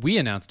 We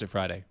announced it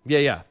Friday.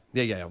 Yeah.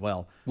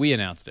 Well, we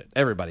announced it.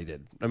 Everybody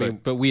did.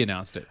 But we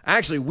announced it.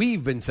 Actually,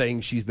 we've been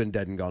saying she's been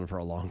dead and gone for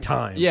a long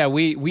time. Yeah,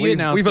 we've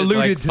announced it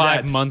like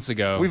 5 months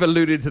ago. We've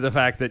alluded to the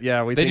fact that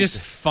they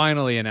just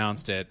finally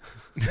announced it,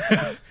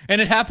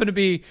 and it happened to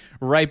be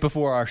right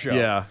before our show.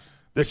 Yeah,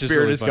 the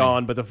spirit is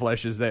gone, but the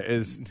flesh is there.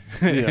 Is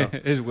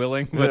is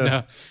willing,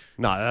 but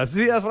no. That's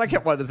what I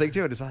kept wanting to think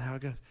too. It's not how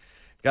it goes.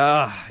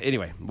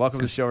 Anyway, welcome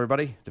to the show,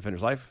 everybody.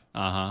 Defenders Life.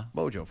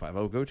 Mojo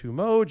 50. Go to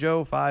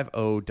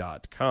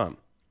mojo50.com.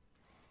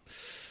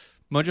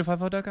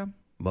 Mojo50.com?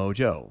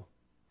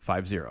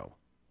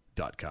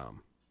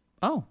 Mojo50.com.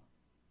 Oh.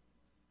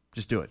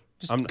 Just do it.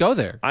 Just go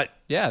there.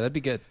 Yeah, that'd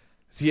be good.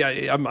 See,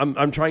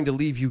 I'm trying to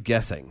leave you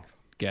guessing.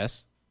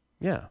 Guess?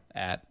 Yeah.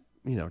 At?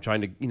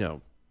 Trying to,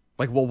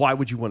 like, well, why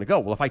would you want to go?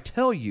 Well, if I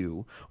tell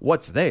you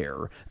what's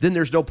there, then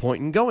there's no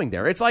point in going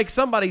there. It's like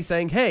somebody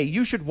saying, hey,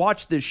 you should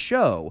watch this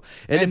show.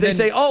 And if they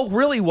say, oh,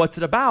 really, what's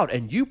it about?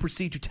 And you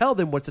proceed to tell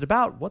them what's it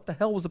about, what the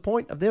hell was the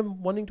point of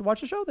them wanting to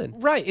watch the show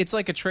then? Right. It's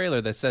like a trailer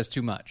that says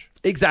too much.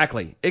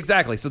 Exactly.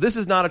 So this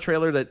is not a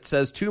trailer that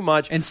says too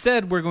much.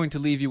 Instead, we're going to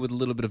leave you with a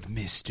little bit of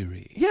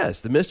mystery.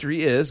 Yes, the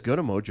mystery is go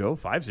to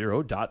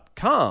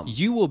mojo50.com.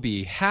 You will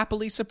be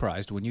happily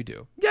surprised when you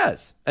do.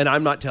 Yes. And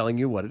I'm not telling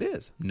you what it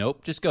is.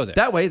 Nope. Just go there.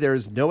 That way,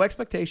 there's no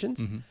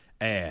expectations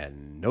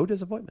and no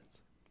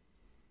disappointments.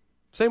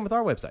 Same with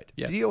our website,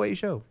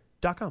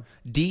 DOAEshow.com.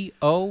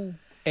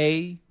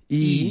 DOAE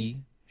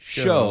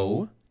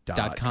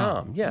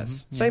show.com.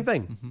 Yes, same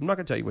thing. I'm not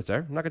going to tell you what's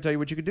there. I'm not going to tell you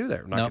what you can do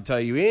there. I'm not going to tell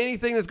you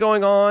anything that's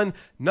going on.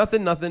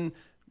 Nothing. And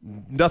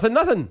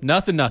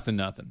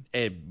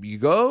you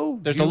go.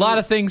 There's a lot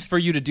of things for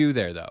you to do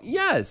there, though.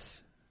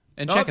 Yes.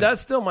 And check it out. That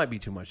still might be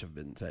too much of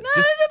been said.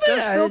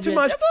 That's still too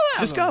much.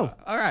 Just go.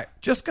 All right.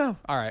 Just go.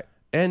 All right.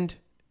 And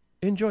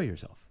enjoy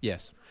yourself.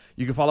 Yes.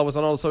 You can follow us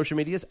on all the social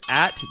medias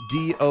at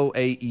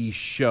DOAE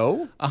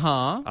Show.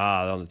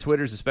 On the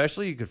Twitters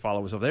especially. You can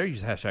follow us over there.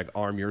 Use hashtag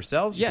arm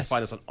yourselves. You can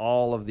find us on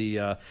all of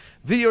the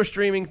video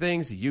streaming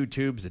things, the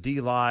YouTubes, the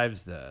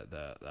D-Lives,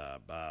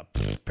 the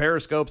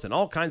Periscopes, and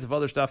all kinds of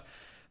other stuff.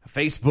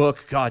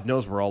 Facebook, God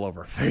knows we're all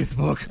over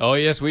Facebook. Oh,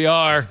 yes, we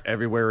are. Just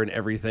everywhere and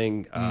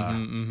everything.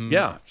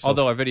 Yeah. So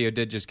although our video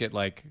did just get,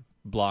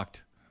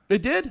 blocked.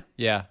 It did?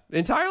 Yeah.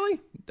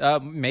 Entirely?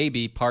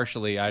 Maybe,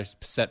 partially. I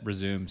set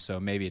resume, so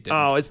maybe it didn't.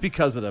 Oh, it's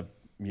because of the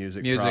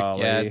music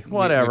probably. Yeah.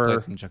 Whatever. We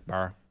played some Chuck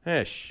Barr.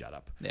 Shut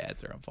up. Yeah,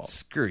 it's their own fault.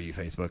 Screw you,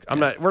 Facebook.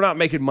 We're not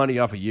making money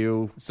off of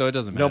you. So it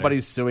doesn't matter.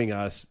 Nobody's suing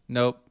us.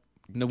 Nope.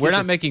 No, we're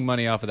not making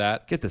money off of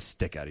that. Get the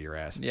stick out of your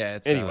ass. Yeah,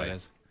 it's anyway. How it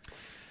is.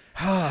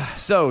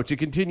 So, to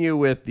continue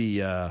with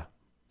the...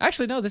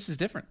 Actually, no, this is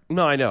different.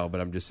 No, I know, but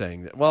I'm just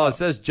saying that. Well, it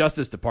says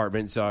Justice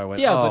Department, so I went,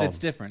 but it's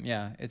different.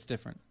 Yeah, it's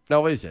different.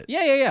 No, is it?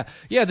 Yeah.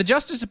 Yeah, the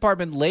Justice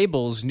Department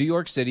labels New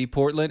York City,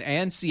 Portland,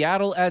 and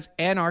Seattle as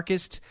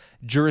anarchist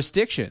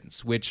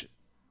jurisdictions, which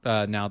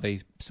now they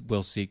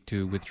will seek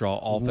to withdraw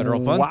all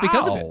federal funds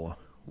because of it.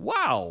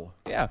 Wow.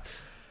 Yeah.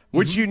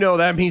 Which,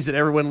 that means that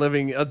everyone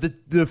living...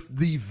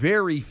 the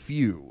very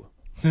few...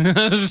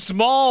 There's a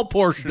small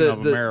portion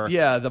of America.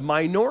 Yeah, the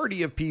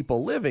minority of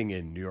people living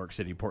in New York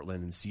City,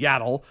 Portland, and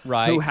Seattle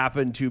who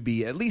happen to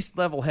be at least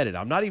level-headed.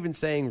 I'm not even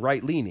saying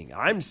right-leaning.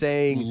 I'm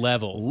saying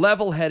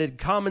level-headed,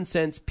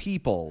 common-sense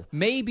people.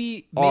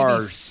 Maybe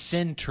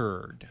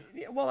centered.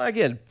 Well,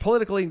 again,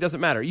 politically, it doesn't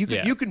matter.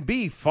 You can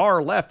be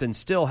far left and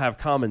still have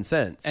common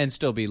sense. And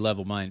still be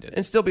level-minded.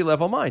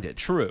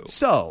 True.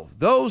 So,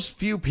 those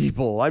few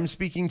people, I'm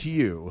speaking to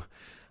you...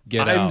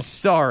 I'm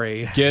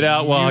sorry. Get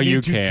out while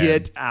you can.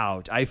 Get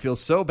out. I feel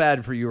so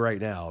bad for you right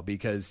now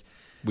because...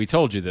 We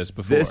told you this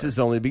before. This is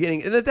only the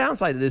beginning. And the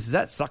downside of this is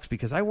that sucks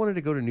because I wanted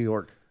to go to New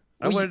York.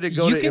 I wanted to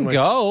go to England. You can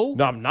go.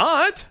 No, I'm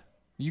not.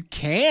 You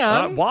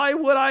can. Why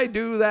would I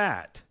do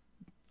that?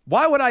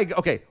 Why would I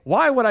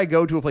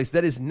go to a place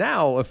that is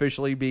now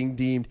officially being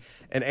deemed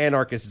an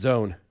anarchist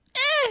zone?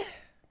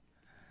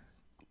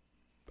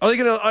 Are they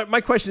going to...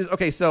 My question is,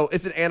 okay, so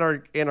it's an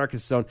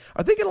anarchist zone.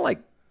 Are they going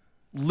to,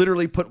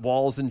 literally put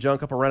walls and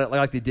junk up around it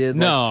like they did?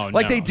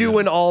 They do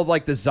in all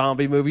the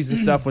zombie movies and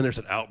stuff when there's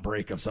an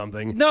outbreak of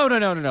something.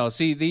 No.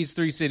 See, these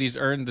three cities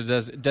earned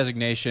the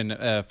designation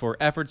for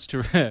efforts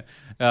to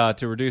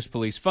reduce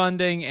police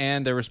funding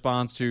and their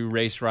response to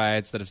race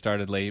riots that have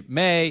started late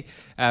May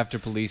after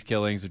police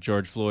killings of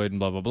George Floyd and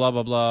blah, blah, blah,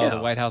 blah, blah. Yeah.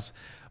 The White House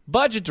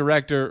budget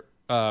director,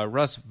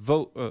 Russ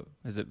Vogt,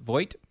 is it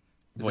Voigt?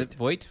 Is it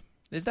Voigt?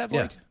 Is that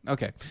Voigt? Yeah.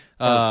 Okay.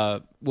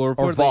 Well,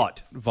 or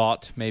Vought.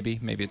 Vought, maybe.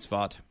 Maybe it's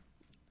Vought.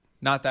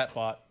 Not that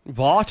Vought.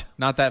 Vought?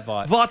 Not that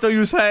Vought. What are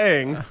you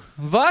saying?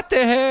 What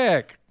the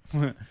heck?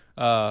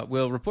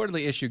 Will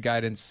reportedly issue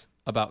guidance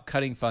about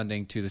cutting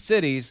funding to the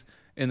cities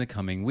in the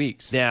coming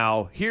weeks.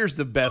 Now, here's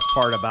the best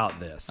part about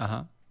this.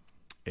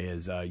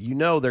 Is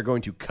they're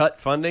going to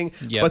cut funding,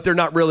 but they're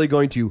not really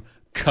going to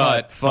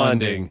cut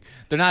funding.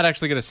 They're not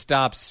actually going to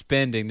stop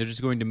spending. They're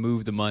just going to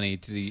move the money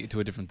to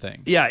a different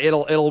thing. Yeah,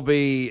 it'll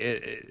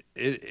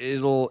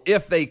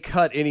if they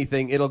cut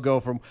anything, it'll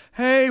go from,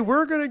 hey,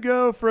 we're going to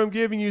go from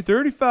giving you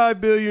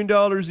 $35 billion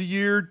a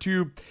year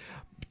to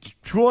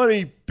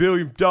 $20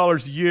 billion a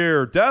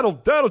year.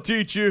 That'll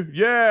teach you.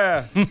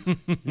 Yeah.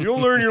 You'll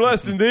learn your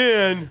lesson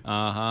then.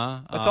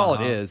 That's all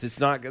it is. It's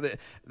not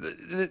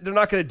they're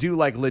not going to do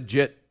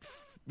legit,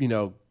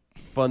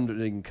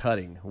 funding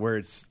cutting where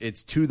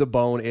it's to the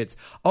bone. It's,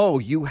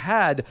 you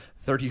had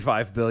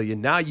 $35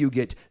 billion, now you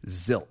get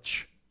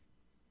zilch,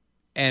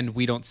 and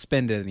we don't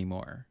spend it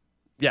anymore.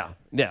 Yeah.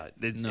 No,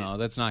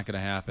 that's not going to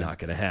happen. It's not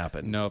going to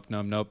happen. Nope.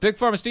 Big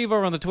Pharma Steve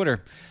over on the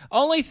Twitter.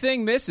 Only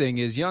thing missing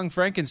is young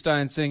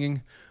Frankenstein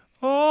singing,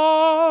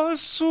 "Oh,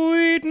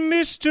 sweet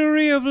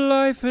mystery of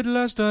life, at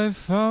last I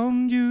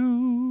found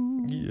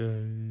you."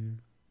 Yay.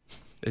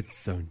 It's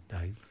so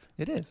nice.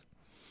 It is.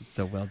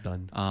 So well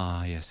done.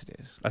 Ah, yes, it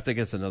is. I think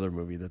it's another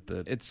movie that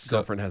the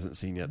girlfriend hasn't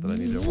seen yet that I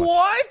need to watch.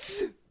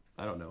 What?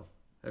 I don't know.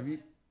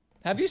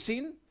 Have you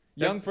seen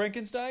Young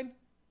Frankenstein?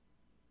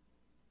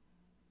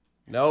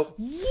 Nope.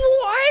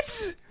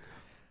 What?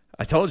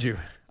 I told you.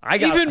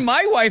 Even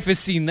my wife has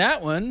seen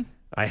that one.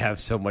 I have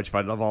so much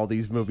fun of all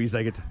these movies.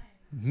 I get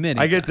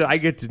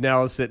to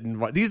now sit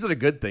and watch. These are the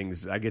good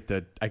things I get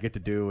to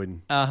do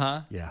and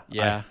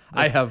yeah.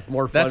 I have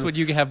more fun. That's what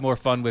you have more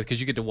fun with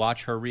because you get to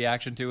watch her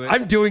reaction to it.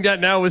 I'm doing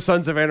that now with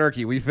Sons of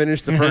Anarchy. We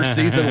finished the first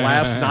season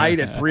last night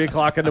at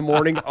 3:00 in the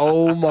morning.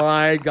 Oh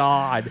my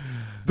God.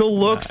 The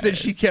looks that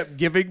she kept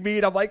giving me,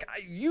 and I'm like,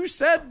 you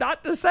said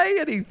not to say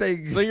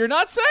anything. So you're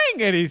not saying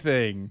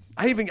anything.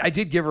 I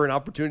did give her an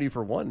opportunity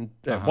for one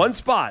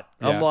spot.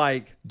 Yeah. I'm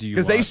like,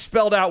 because they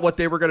spelled out what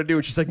they were going to do,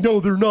 and she's like,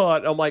 no, they're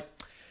not. I'm like,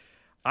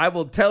 I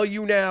will tell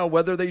you now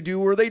whether they do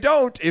or they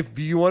don't if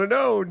you want to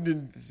know.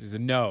 And she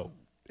said no.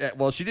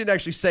 Well, she didn't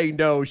actually say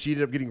no. She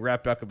ended up getting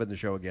wrapped back up in the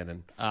show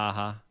again,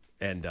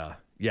 and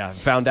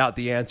found out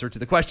the answer to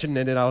the question,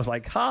 and then I was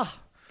like, ha.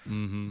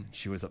 Mm-hmm.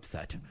 She was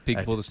upset.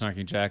 Pig pulled the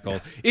snarking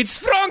jackal. It's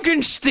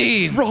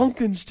Frankenstein.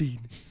 Frankenstein.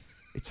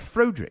 It's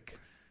Frodrick.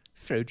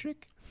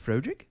 Frodrick.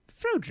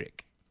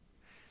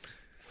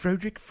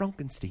 Frodrick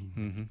Frankenstein.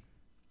 Mm-hmm.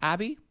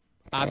 Abby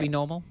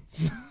normal.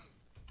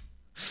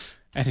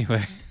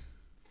 Anyway.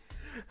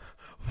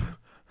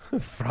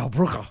 Frau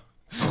Brugger.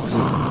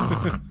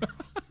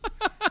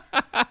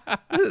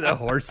 The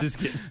horse is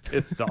getting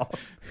pissed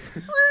off.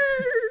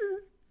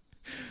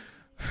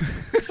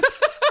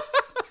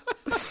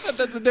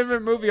 That's a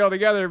different movie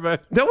altogether,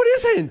 but no, it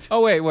isn't.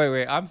 Oh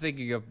wait! I'm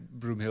thinking of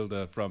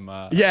Broomhilda from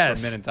Men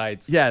in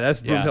Tights. Yeah, that's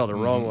Broomhilda.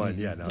 Wrong one.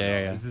 Yeah, no.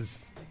 This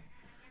is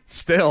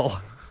still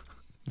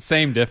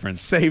same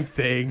difference. Same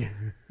thing.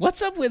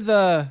 What's up with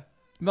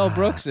Mel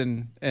Brooks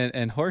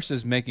and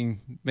horses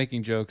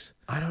making jokes?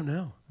 I don't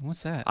know.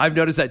 What's that? I've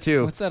noticed that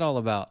too. What's that all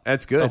about?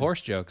 That's good. The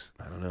horse jokes.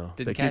 I don't know.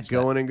 Didn't they catch keep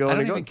going that. and going. I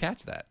don't and going. even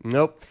catch that.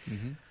 Nope.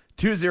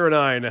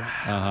 209.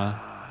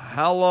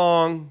 How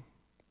long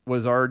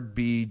was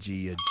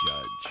RBG a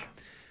judge?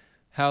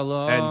 How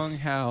long?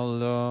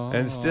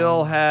 And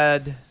still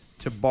had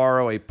to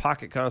borrow a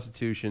pocket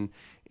constitution.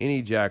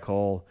 Any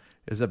jackhole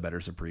is a better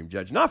Supreme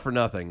Judge. Not for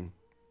nothing.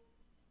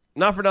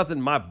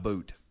 My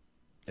boot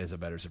is a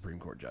better Supreme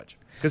Court judge.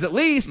 Because at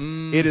least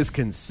it is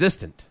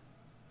consistent.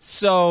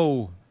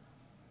 So,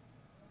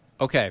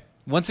 okay.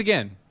 Once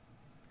again.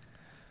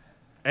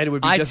 And it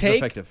would be just as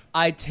effective.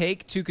 I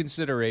take to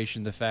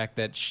consideration the fact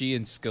that she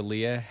and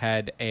Scalia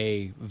had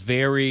a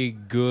very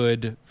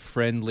good,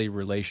 friendly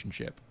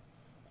relationship.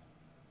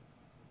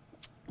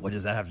 What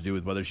does that have to do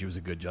with whether she was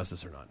a good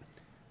justice or not?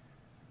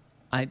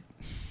 I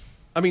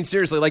mean,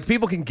 seriously, like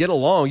people can get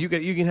along. You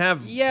can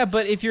have. Yeah,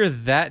 but if you're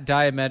that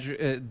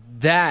diametrically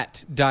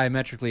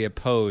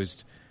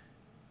opposed.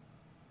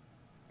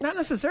 Not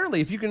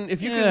necessarily. If you can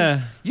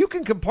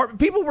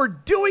compartment. People were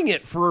doing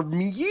it for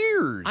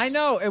years. I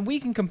know, and we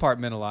can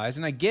compartmentalize,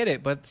 and I get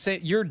it. But say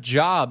your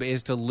job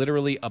is to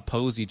literally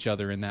oppose each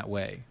other in that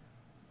way.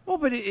 Well,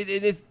 but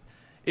if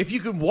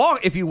you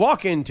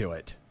walk into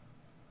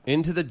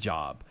the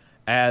job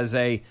as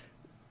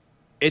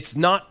it's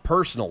not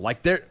personal.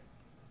 Like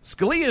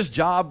Scalia's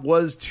job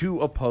was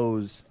to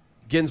oppose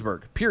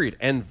Ginsburg, period,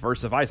 and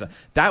versa versa.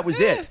 That was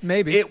it.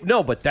 Maybe. It's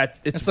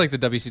like the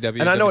WCW.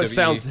 And I know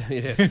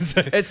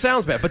WWE. it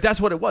sounds bad, but that's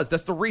what it was.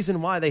 That's the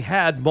reason why they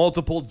had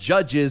multiple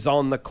judges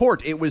on the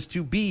court. It was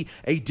to be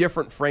a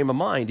different frame of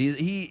mind.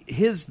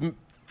 His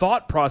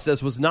thought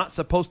process was not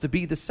supposed to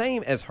be the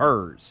same as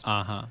hers.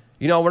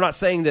 We're not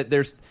saying that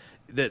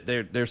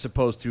they're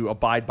supposed to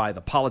abide by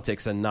the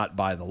politics and not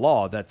by the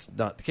law. That's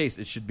not the case.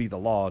 It should be the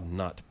law,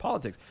 not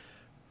politics.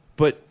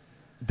 But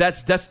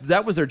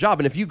that was their job.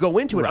 And if you go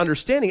into it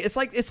understanding, it's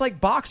like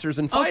boxers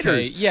and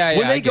fighters. Okay. Yeah,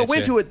 when they go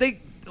into it, a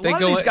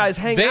lot of these guys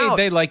hang out.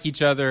 They like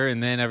each other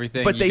and then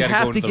everything. But they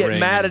have to get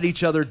mad at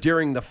each other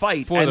during the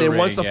fight. And then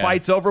once the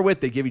fight's over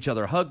with, they give each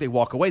other a hug. They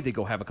walk away. They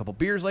go have a couple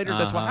beers later.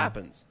 That's what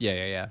happens.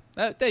 Yeah.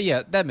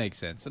 That makes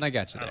sense. And I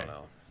got you there. I don't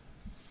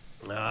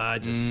know.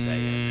 Just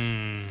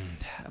saying.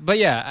 But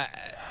yeah.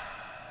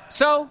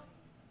 So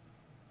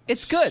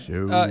it's good.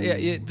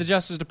 The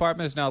Justice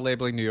Department is now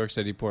labeling New York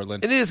City,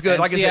 Portland, it is good.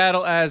 and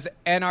Seattle as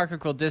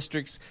anarchical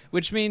districts,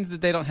 which means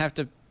that they don't have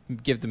to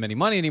give them any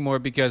money anymore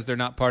because they're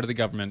not part of the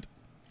government.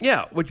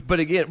 Yeah, but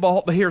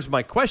here's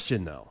my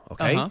question though.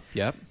 Okay.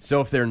 Yep.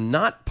 So if they're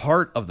not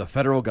part of the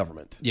federal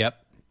government. Yep.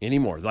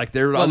 Anymore, like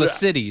they're the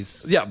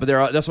cities. Yeah, but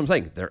that's what I'm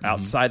saying. They're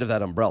outside of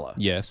that umbrella.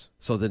 Yes.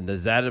 So then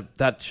does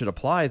that should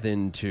apply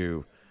then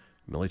to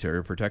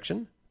military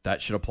protection? That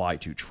should apply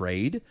to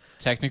trade.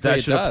 Technically,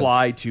 that should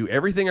apply to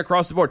everything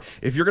across the board.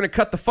 If you're going to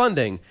cut the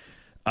funding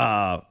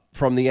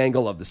from the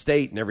angle of the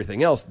state and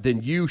everything else,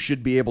 then you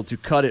should be able to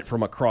cut it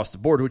from across the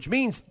board. Which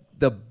means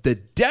the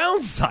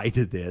downside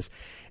to this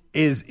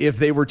is if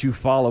they were to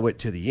follow it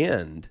to the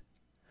end.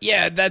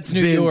 Yeah, that's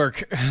New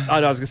York. I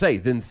was going to say,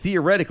 then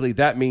theoretically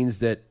that means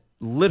that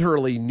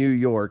literally New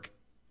York,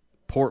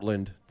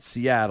 Portland,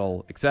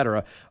 Seattle,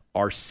 etc.,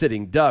 are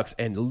sitting ducks,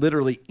 and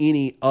literally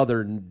any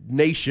other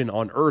nation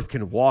on Earth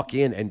can walk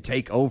in and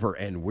take over,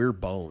 and we're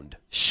boned.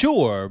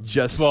 Sure,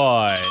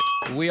 but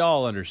we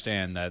all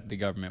understand that the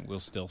government will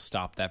still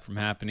stop that from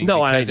happening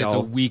because it's a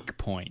weak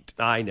point.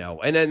 I know.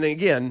 And then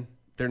again,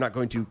 they're not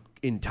going to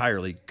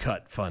entirely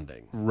cut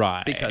funding.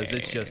 Right. Because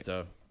it's just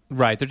a...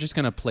 Right, they're just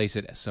going to place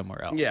it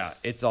somewhere else. Yeah,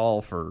 it's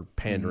all for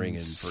pandering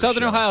and for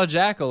Southern Ohio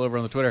Jackal over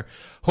on the Twitter.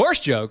 Horse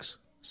jokes.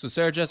 So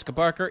Sarah Jessica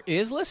Parker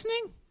is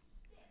listening?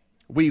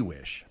 We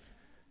wish.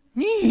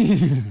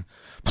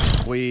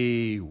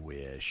 We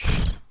wish.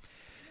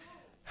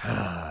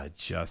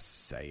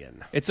 Just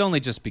saying. It's only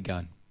just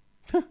begun.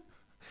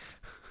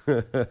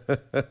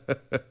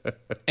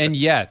 And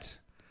yet,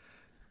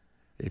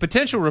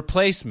 potential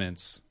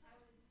replacements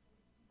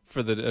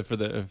for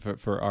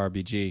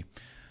RBG,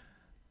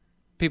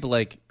 people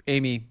like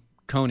Amy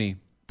Coney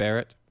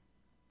Barrett.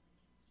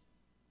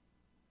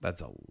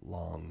 That's a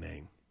long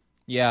name.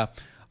 Yeah,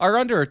 are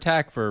under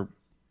attack for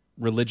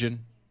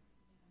religion.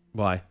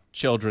 Why?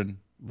 Children.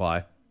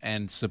 Why?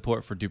 And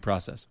support for due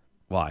process.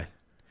 Why?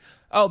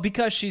 Oh,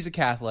 because she's a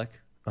Catholic.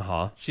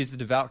 Uh-huh. She's a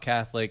devout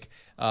Catholic.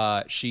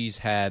 She's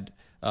had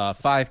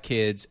 5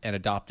 kids and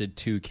adopted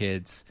 2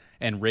 kids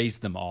and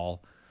raised them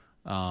all.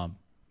 And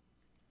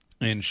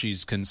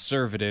she's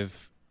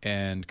conservative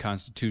and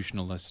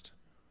constitutionalist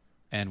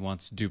and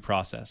wants due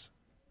process.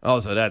 Oh,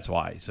 so that's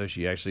why. So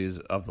she actually is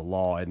of the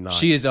law and not...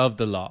 She is of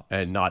the law.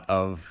 And not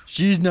of...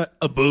 She's not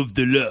above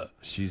the law.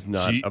 She's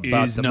not about the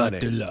money. She is not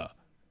the law.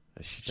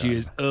 She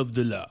is of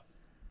the law.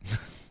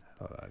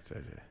 Oh,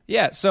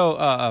 yeah, so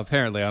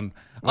apparently on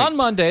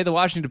Monday, the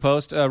Washington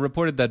Post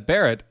reported that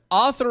Barrett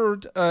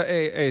authored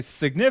a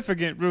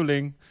significant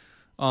ruling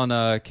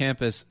on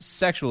campus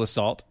sexual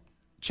assault,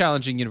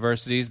 challenging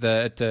universities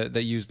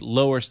that used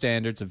lower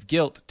standards of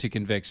guilt to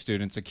convict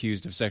students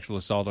accused of sexual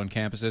assault on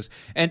campuses,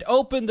 and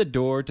opened the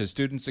door to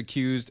students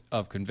accused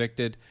and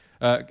convicted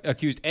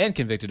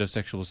of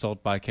sexual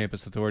assault by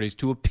campus authorities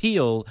to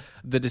appeal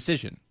the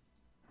decision.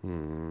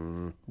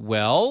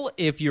 Well,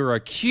 if you're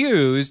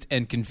accused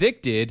and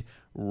convicted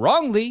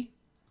wrongly,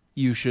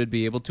 you should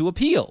be able to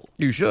appeal.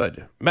 You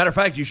should. Matter of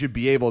fact, you should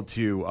be able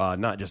to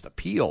not just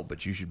appeal,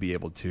 but you should be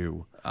able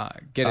to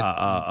get it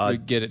have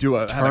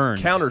a turned.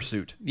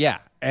 countersuit. Yeah,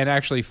 and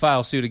actually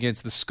file suit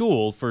against the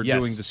school for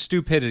doing the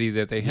stupidity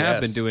that they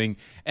have been doing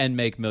and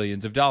make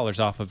millions of dollars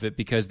off of it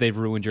because they've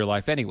ruined your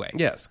life anyway.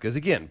 Yes, because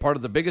again, part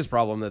of the biggest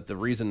problem that the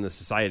reason the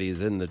society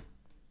is in the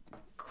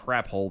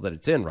crap hole that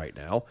it's in right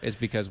now is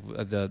because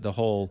the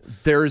whole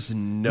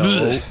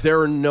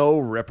there are no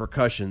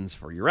repercussions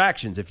for your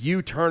actions. If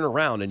you turn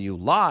around and you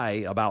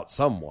lie about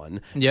someone,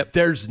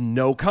 there's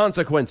no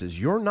consequences.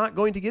 You're not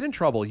going to get in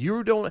trouble. Do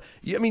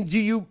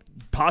you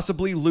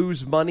possibly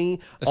lose money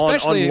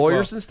on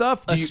lawyers and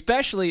stuff?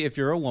 Especially if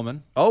you're a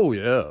woman. Oh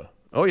yeah,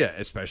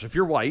 especially if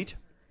you're white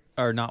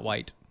or not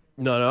white.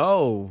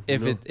 No.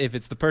 If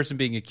it's the person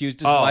being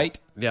accused is white.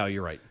 Yeah,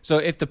 you're right. So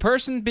if the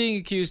person being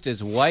accused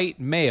is white,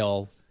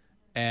 male,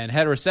 and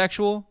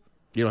heterosexual,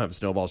 you don't have a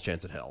snowball's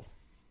chance in hell.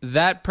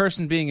 That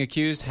person being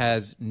accused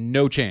has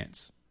no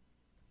chance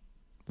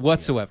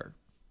whatsoever.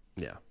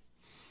 Yeah.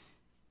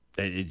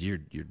 You're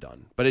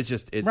done. But it's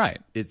right.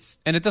 It's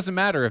and it doesn't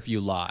matter if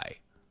you lie.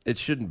 It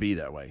shouldn't be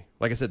that way.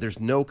 Like I said,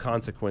 there's no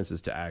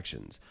consequences to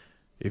actions.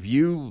 If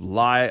you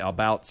lie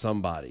about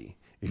somebody,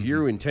 if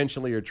you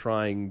intentionally are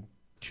trying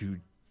to,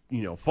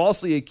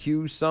 falsely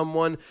accuse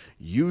someone,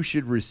 you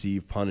should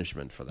receive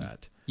punishment for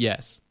that.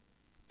 Yes.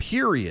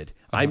 Period.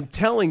 I'm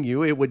telling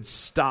you, it would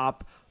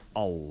stop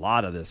a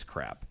lot of this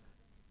crap.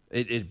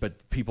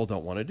 But people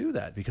don't want to do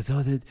that because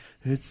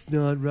it's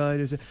not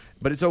right.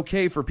 But it's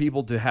okay for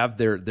people to have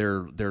their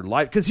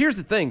life. Because here's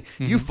the thing: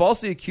 you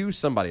falsely accuse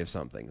somebody of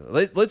something.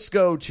 Let's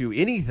go to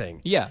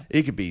anything. Yeah,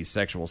 it could be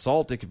sexual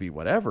assault. It could be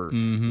whatever.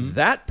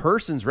 That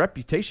person's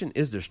reputation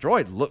is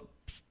destroyed. Look.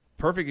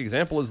 Perfect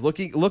example is look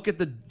at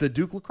the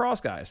Duke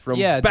lacrosse guys from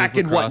back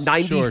in what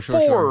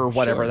 94 or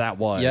whatever that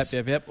was.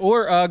 Yep.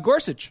 Or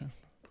Gorsuch.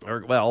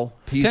 Or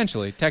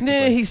potentially,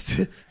 technically,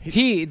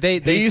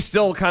 he's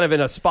still kind of in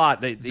a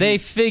spot. They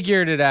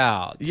figured it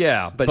out.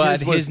 Yeah,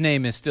 but his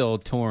name is still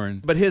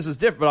torn. But his is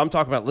different. But I'm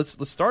talking about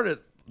let's start at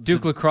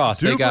Duke lacrosse.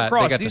 They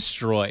got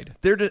destroyed.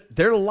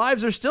 Their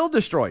lives are still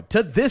destroyed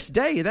to this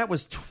day. That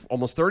was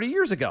almost 30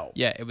 years ago.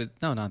 Yeah, it was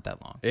not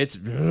that long. It's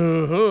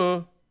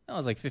that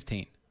was like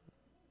 15.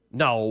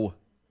 No.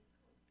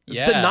 It was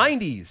the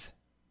 90s.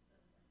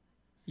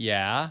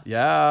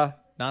 Yeah.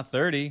 Not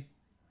 30.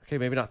 Okay,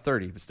 maybe not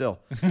 30, but still.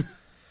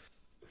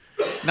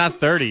 Not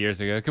 30 years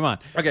ago. Come on.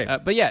 Okay.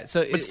 But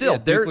still,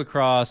 Duke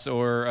lacrosse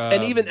or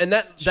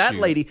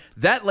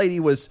that lady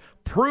was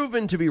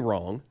proven to be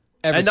wrong.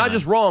 Not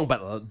just wrong,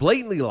 but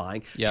blatantly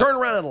lying. Yep. Turn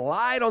around and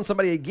lied on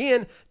somebody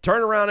again.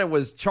 Turn around and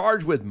was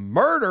charged with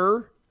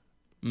murder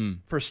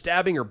for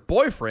stabbing her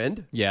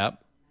boyfriend. Yeah.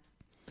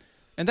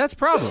 And that's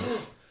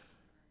problems.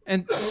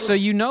 And so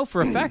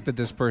for a fact that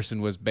this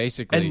person was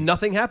basically... And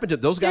nothing happened to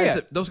those guys.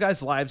 Yeah. Those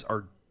guys' lives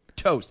are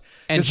toast.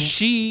 And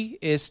she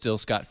is still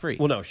scot-free.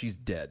 Well, no, she's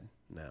dead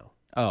now.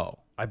 Oh.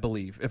 I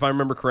believe. If I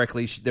remember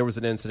correctly, there was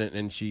an incident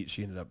and she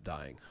ended up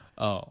dying.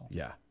 Oh.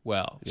 Yeah.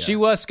 Well, Yeah. she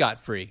was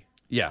scot-free.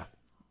 Yeah.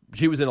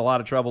 She was in a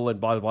lot of trouble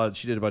and blah, blah, blah.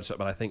 She did a bunch of stuff,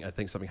 but I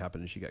think something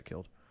happened and she got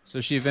killed. So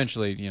she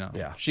eventually,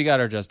 she got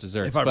her just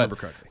desserts. If I remember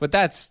correctly. But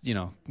that's,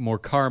 more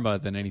karma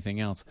than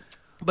anything else.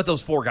 But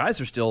those 4 guys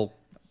are still...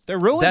 They're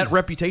ruined. That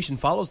reputation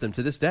follows them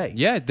to this day.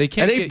 Yeah, they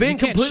can't. And they've been you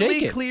can't completely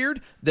shake it.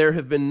 cleared. There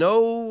have been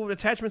no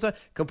attachments.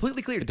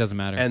 Completely cleared. It doesn't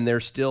matter. And they're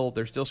still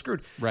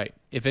screwed. Right.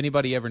 If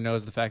anybody ever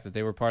knows the fact that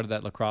they were part of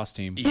that lacrosse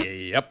team,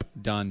 yep,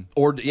 done.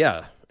 Or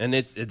and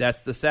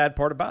that's the sad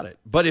part about it.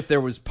 But if there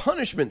was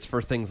punishments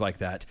for things like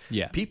that,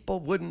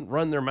 people wouldn't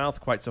run their mouth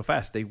quite so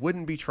fast. They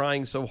wouldn't be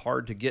trying so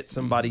hard to get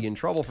somebody in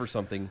trouble for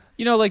something.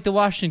 Like the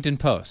Washington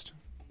Post.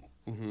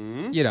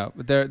 Mm-hmm.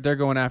 They're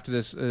going after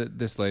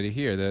this lady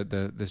here,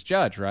 this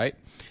judge, right?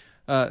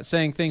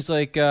 Saying things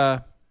like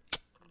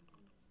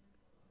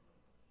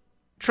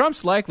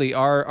Trump's likely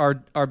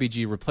our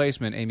RBG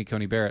replacement, Amy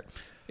Coney Barrett,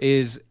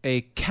 is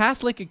a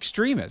Catholic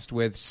extremist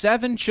with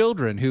 7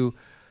 children who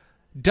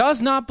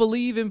does not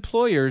believe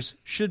employers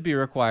should be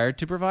required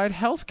to provide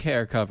health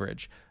care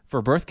coverage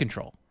for birth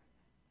control.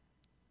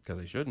 Because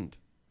they shouldn't.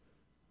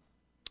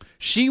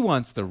 She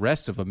wants the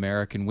rest of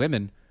American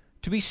women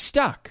to be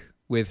stuck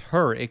with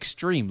her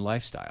extreme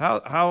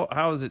lifestyle.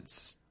 How is it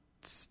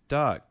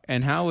stuck?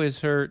 And how is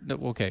her...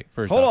 Okay,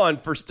 first Hold off, on,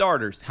 for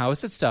starters. how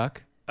is it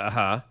stuck?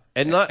 Uh-huh.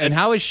 And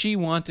how is she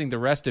wanting the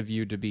rest of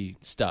you to be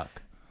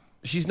stuck?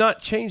 She's not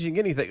changing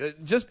anything.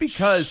 Just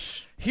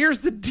because, here's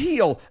the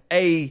deal,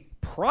 a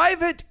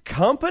private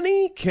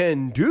company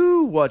can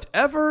do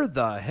whatever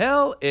the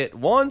hell it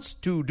wants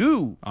to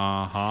do.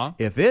 Uh-huh.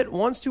 If it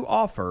wants to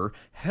offer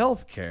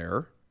health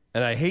care,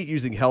 and I hate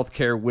using health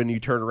care when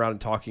you turn around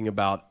and talking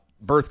about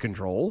birth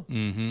control,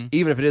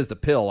 even if it is the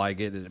pill, I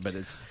get it, but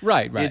it's...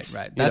 Right.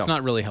 That's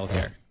not really health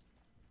care.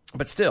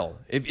 But still,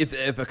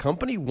 if a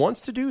company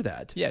wants to do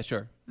that... Yeah,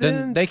 sure.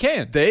 Then they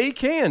can. They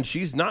can.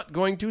 She's not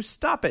going to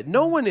stop it.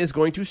 No one is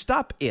going to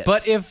stop it.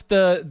 But if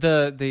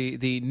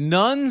the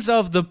nuns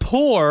of the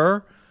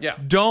poor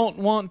don't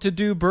want to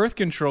do birth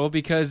control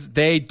because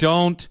they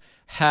don't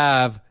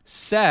have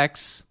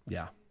sex...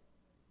 Yeah.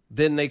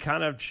 Then they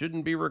kind of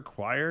shouldn't be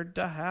required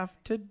to have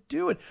to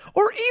do it.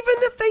 Or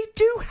even if they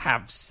do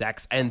have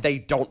sex and they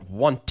don't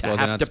want to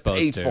have to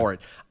pay for it.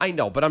 I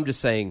know, but I'm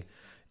just saying...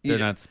 They're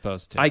not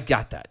supposed to. I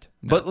got that.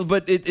 Nuts.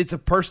 But it's a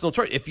personal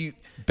choice. If you...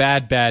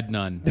 Bad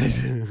nun.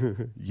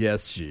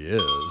 Yes, she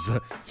is.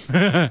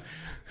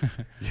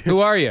 Who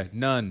are you?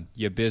 None.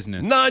 Your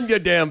business. None your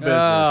damn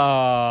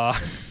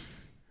business.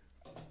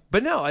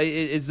 But no,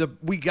 if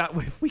we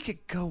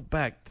could go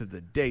back to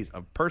the days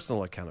of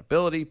personal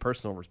accountability,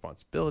 personal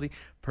responsibility,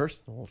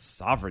 personal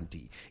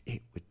sovereignty,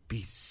 it would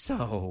be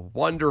so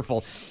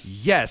wonderful.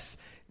 Yes,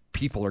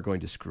 people are going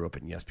to screw up,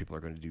 and yes, people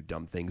are going to do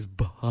dumb things,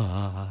 but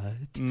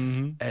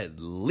at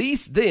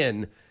least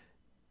then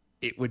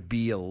it would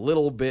be a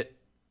little bit...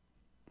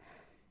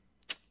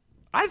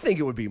 I think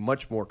it would be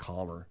much more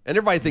calmer, and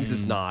everybody thinks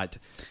it's not.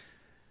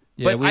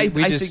 Yeah, but I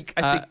think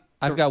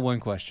I've got one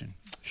question.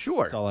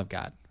 Sure. That's all I've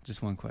got.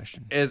 Just one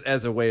question.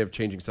 As a way of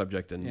changing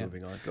subject and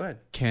moving on. Go ahead.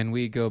 Can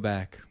we go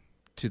back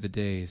to the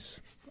days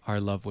our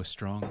love was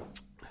strong?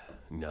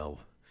 No.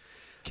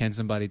 Can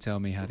somebody tell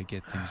me how to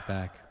get things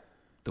back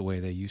the way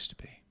they used to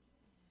be?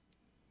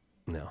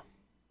 No.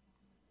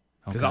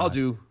 Because I'll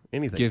do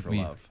anything for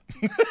love.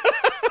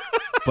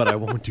 But I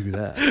won't do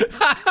that.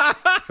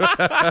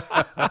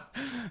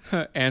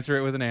 Answer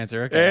it with an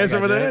answer. Okay, answer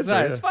with an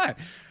answer. It's fine.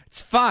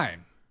 It's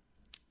fine.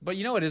 But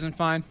you know what isn't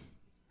fine?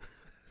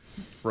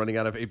 Running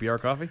out of APR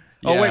coffee?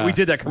 Yeah, oh, wait, we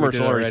did that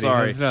commercial already.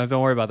 Sorry. No,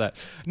 don't worry about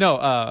that. No,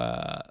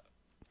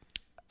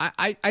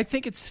 I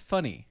think it's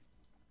funny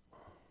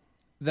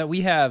that we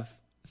have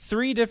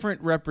 3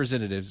 different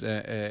representatives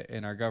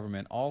in our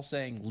government all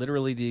saying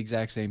literally the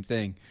exact same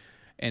thing,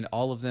 and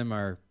all of them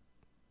are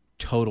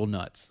total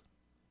nuts.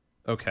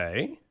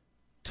 Okay.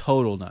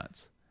 Total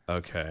nuts.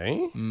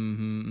 Okay.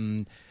 Mm-hmm.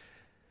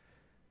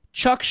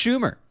 Chuck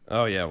Schumer.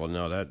 Oh, yeah, well,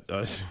 no, that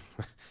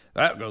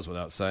that goes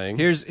without saying.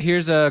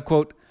 Here's a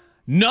quote.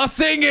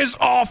 Nothing is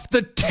off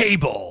the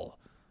table.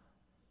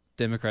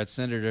 Democrat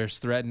senators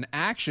threaten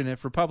action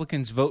if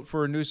Republicans vote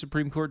for a new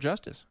Supreme Court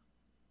justice.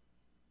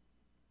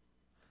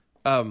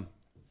 Hold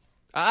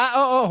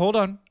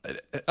on.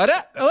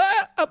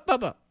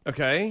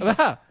 Okay.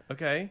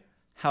 Okay.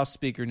 House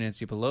Speaker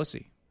Nancy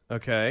Pelosi.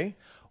 Okay.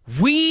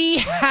 We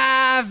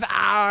have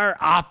our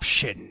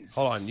options.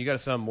 Hold on. You got to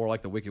sound more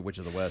like the Wicked Witch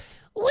of the West.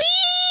 We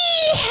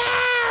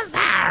have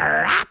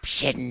our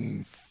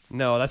options.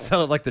 No, that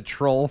sounded like the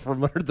troll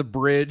from under the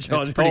bridge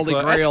on Holy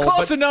Grail. That's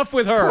close enough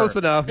with her. Close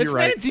enough. It's You're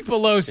right. Nancy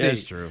Pelosi.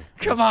 That's true.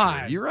 Come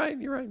on. You're right.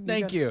 You're right.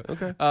 Thank you.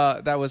 Okay.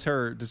 That was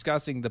her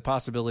discussing the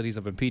possibilities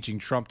of impeaching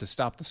Trump to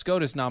stop the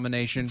SCOTUS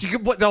nomination.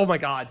 Oh, my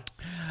God.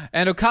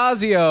 And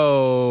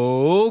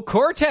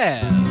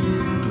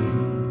Ocasio-Cortez.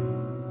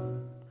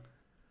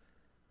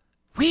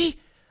 We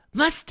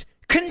must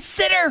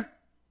consider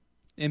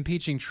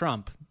impeaching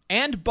Trump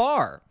and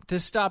Barr to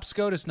stop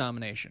SCOTUS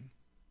nomination.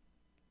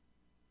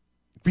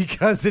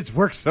 because it's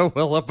worked so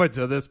well up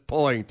until this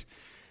point.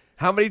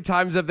 How many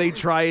times have they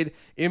tried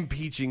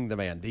impeaching the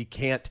man? They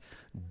can't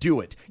do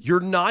it. You're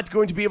not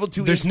going to be able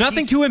to. There's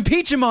nothing to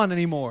impeach him on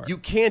anymore. You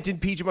can't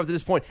impeach him up to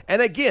this point. And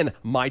again,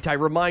 might I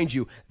remind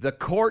you, the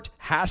court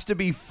has to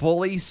be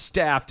fully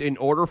staffed in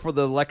order for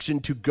the election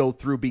to go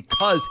through,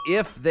 because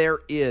if there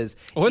is...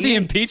 Or the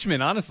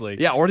impeachment, honestly.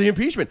 Yeah, or the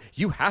impeachment.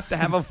 You have to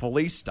have a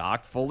fully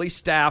stocked, fully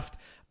staffed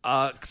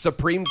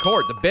Supreme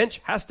Court. The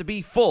bench has to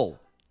be full.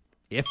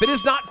 If it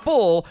is not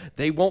full,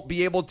 they won't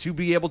be able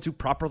to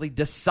properly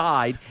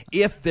decide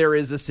if there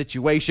is a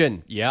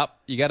situation. Yep,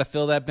 you got to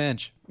fill that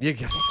bench. You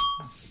got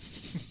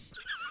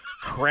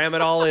cram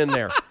it all in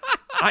there.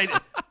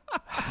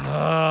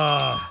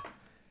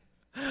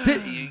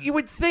 You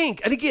would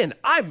think, and again,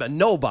 I'm a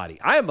nobody.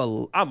 I'm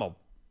a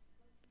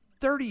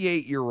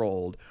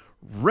 38-year-old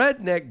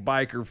redneck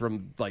biker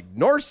from like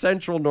north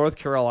central North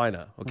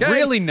Carolina. Okay,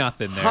 really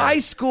nothing there. High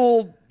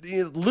school,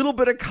 a little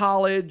bit of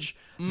college.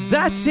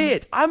 That's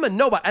it. I'm a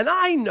nobody. And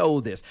I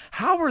know this.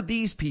 How are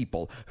these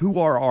people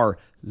who are our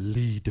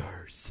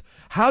leaders,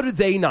 how do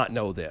they not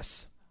know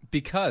this?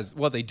 Because,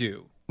 well, they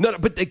do. No,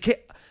 but they can't.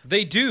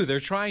 They do. They're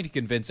trying to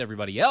convince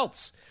everybody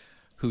else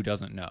who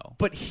doesn't know.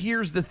 But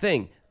here's the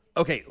thing.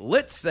 Okay,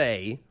 let's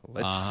say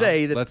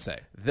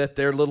that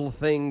their little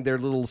thing, their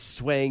little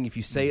swaying, if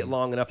you say it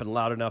long enough and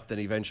loud enough, then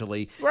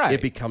eventually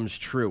it becomes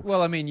true.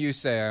 Well, I mean, you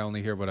say I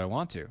only hear what I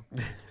want to.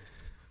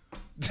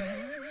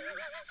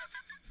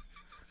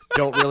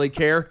 Don't really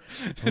care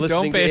listening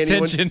Don't pay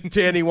attention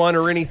to anyone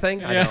or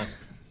anything. Yeah. I know.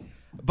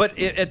 But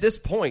at this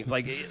point,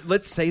 like,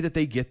 let's say that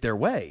they get their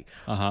way.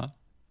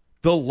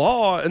 The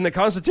law and the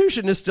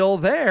Constitution is still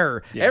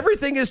there. Yes.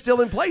 Everything is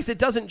still in place. It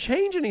doesn't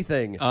change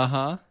anything.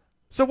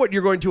 So what,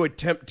 you're going to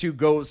attempt to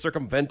go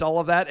circumvent all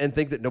of that and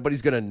think that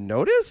nobody's going to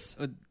notice?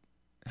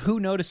 Who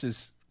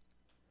notices?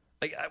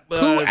 Like,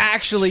 who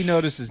actually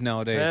notices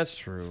nowadays? That's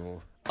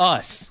true.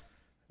 Us.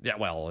 Yeah,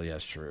 well,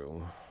 yes,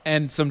 true.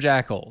 And some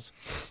jackholes.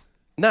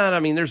 No, I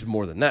mean, there's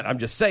more than that. I'm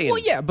just saying.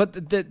 Well, yeah,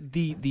 but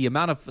the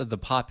amount of the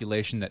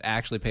population that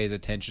actually pays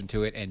attention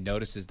to it and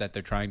notices that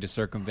they're trying to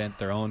circumvent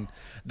their own,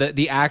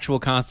 the actual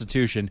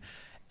Constitution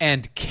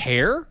and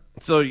care.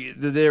 So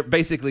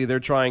they're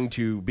trying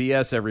to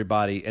BS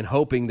everybody and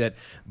hoping that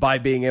by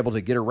being able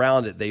to get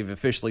around it, they've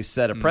officially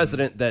set a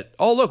precedent that,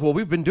 oh, look, well,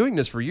 we've been doing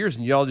this for years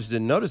and y'all just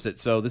didn't notice it.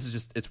 So this is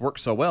just, it's worked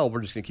so well.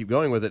 We're just going to keep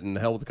going with it and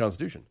the hell with the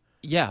Constitution.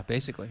 Yeah,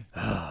 basically.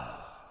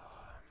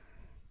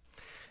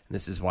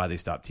 This is why they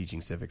stopped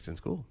teaching civics in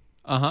school.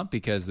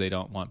 Because they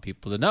don't want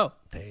people to know.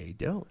 They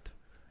don't.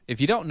 If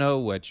you don't know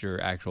what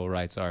your actual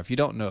rights are, if you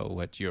don't know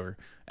what your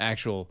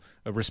actual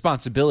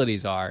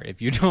responsibilities are,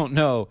 if you don't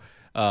know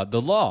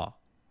the law.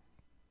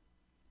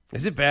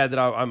 Is it bad that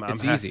I'm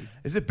easy.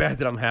 Is it bad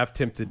that I'm half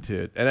tempted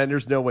to, and then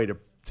there's no way to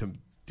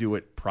do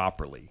it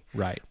properly.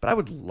 Right. But I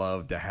would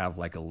love to have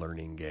like a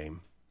learning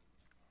game.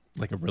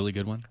 Like a really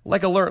good one?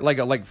 Like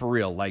for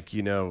real, like,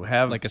 you know,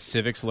 have like a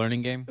civics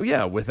learning game?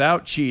 Yeah,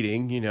 without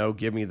cheating, you know,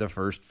 give me the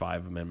first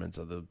 5 amendments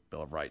of the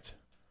Bill of Rights.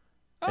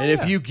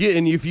 If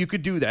you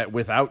could do that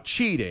without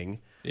cheating,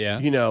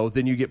 you know,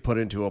 then you get put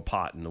into a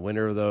pot, and the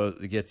winner of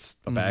those gets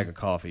a bag of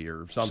coffee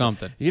or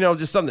something. You know,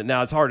 just something.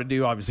 Now it's hard to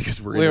do, obviously,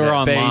 because we were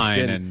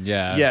online,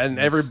 and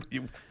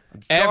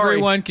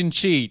everyone can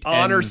cheat.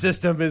 Honor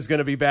system is going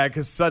to be bad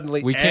because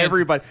suddenly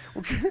everybody.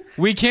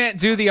 We can't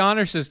do the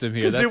honor system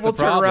here. Because it will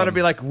turn around and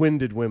be like, when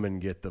did women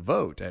get the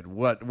vote? And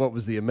what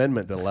was the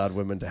amendment that allowed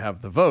women to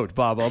have the vote?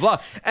 Blah, blah, blah.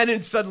 And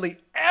then suddenly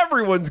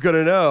everyone's going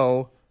to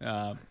know.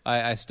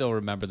 I still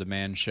remember the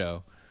Man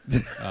Show.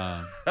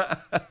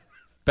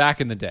 Back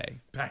in the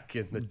day. Back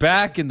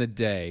in the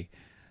day.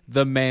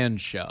 The Man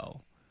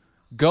Show.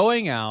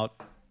 Going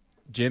out,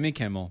 Jimmy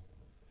Kimmel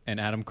and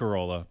Adam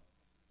Carolla.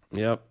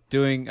 Yep.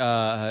 Doing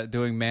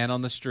Man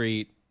on the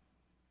Street.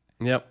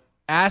 Yep.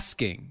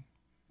 Asking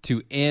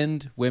to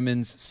end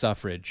women's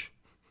suffrage.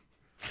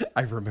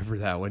 I remember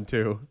that one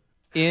too.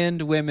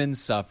 End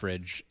women's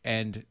suffrage.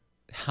 And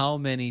how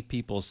many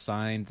people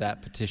signed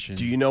that petition?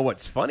 Do you know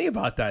what's funny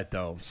about that,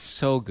 though?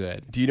 So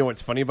good. Do you know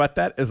what's funny about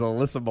that? Is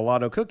Alyssa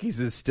Milano Cookies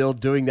is still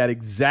doing that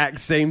exact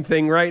same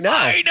thing right now.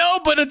 I know,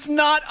 but it's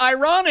not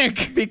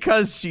ironic.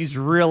 Because she's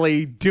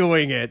really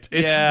doing it.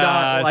 It's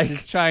not like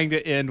she's trying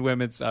to end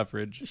women's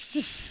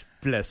suffrage.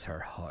 Bless her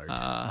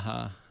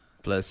heart.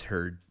 Bless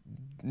her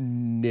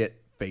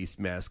knit face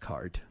mask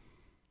heart.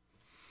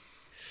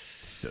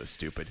 So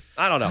stupid.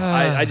 I don't know.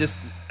 I just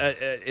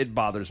it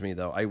bothers me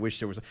though. I wish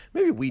there was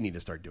maybe we need to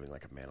start doing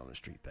like a Man on the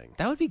Street thing.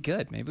 That would be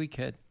good. Maybe we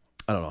could.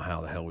 I don't know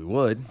how the hell we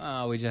would.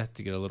 We'd have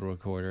to get a little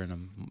recorder and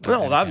a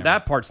no.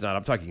 That part's not.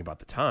 I'm talking about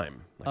the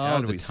time.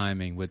 Like, the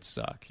timing would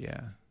suck.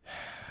 Yeah,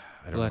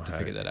 we'll have to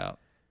figure that out.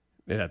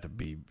 It'd have to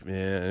be,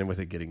 and with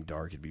it getting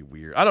dark, it'd be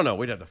weird. I don't know.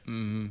 We'd have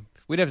to.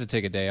 We'd have to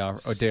take a day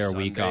off, a day or a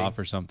week off,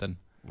 or something.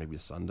 Maybe a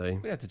Sunday.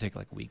 We'd have to take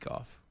like a week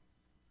off,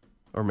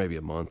 or maybe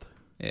a month.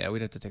 Yeah,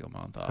 we'd have to take a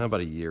month off. How about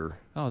a year?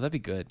 Oh, that'd be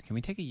good. Can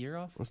we take a year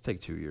off? Let's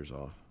take 2 years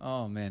off.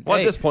 Oh, man. Well,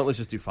 at this point, let's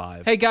just do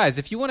 5. Hey, guys,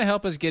 if you want to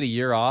help us get a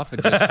year off,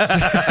 and just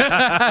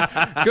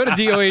go to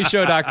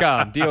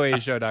DOAShow.com.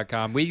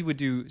 DOAShow.com. We would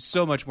do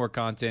so much more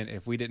content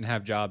if we didn't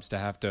have jobs to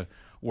have to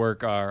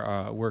work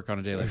work on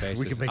a daily basis.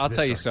 We could make I'll this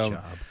tell you our so.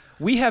 job.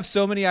 We have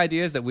so many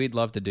ideas that we'd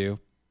love to do.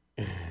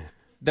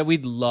 That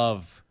we'd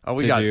love we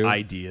to got do.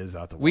 ideas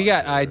out the We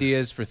got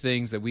ideas for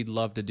things that we'd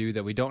love to do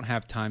that we don't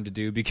have time to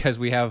do because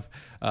we have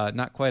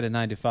not quite a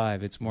 9 to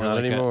 5. It's more Not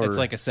like anymore. it's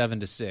like a 7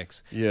 to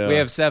 6. Yeah. We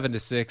have 7 to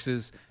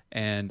 6s,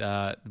 and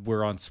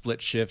we're on split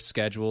shift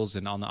schedules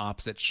and on the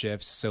opposite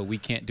shifts, so we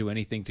can't do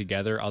anything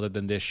together other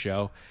than this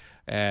show,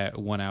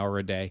 1 hour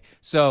a day.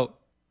 So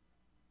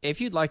if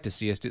you'd like to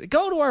see us do that,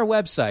 go to our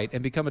website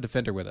and become a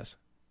Defender with us.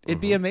 It'd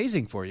be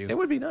amazing for you. It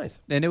would be nice.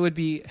 And it would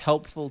be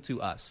helpful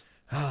to us.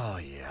 Oh,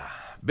 yeah.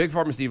 Big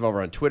Pharma Steve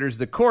over on Twitter's.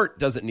 The court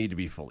doesn't need to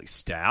be fully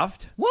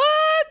staffed. What?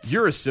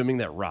 You're assuming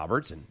that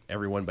Roberts and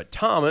everyone but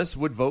Thomas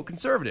would vote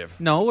conservative.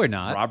 No, we're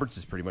not. Roberts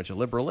is pretty much a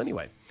liberal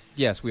anyway.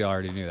 Yes, we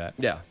already knew that.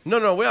 Yeah. No.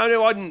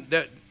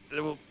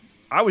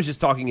 I was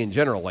just talking in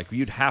general. Like,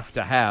 you'd have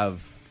to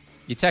have...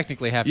 You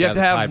technically have You to have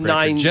to have the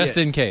tiebreaker, 9... just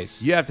in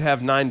case. You have to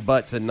have 9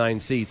 butts and 9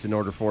 seats in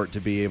order for it to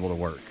be able to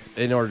work.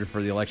 In order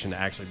for the election to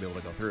actually be able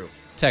to go through.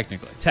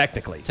 Technically.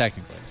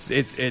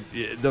 It's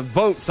the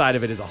vote side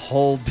of it is a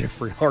whole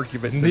different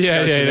argument.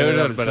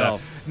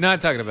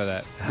 Not talking about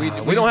that. We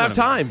don't have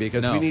time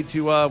because we need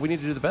to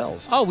do the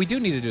bells. Oh, we do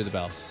need to do the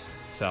bells.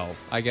 So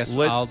I guess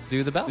I'll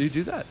do the bells. You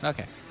do that.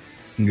 Okay.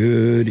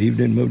 Good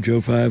evening,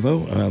 Mojo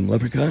 50. I'm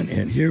Leprechaun,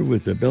 and here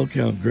with the bell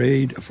count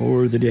grade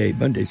for the day,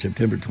 Monday,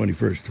 September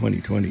 21st,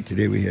 2020.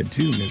 Today we had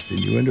 2 missed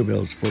innuendo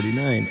bells,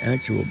 49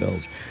 actual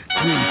bells,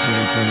 3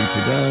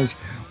 2022 bells,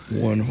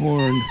 1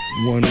 horn,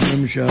 1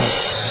 rim shot,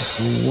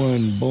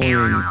 1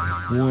 boing,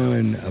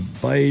 1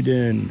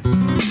 Biden,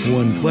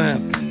 1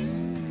 clap,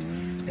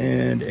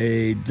 and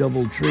a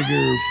double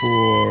trigger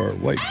for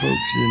white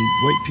folks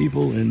and white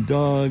people and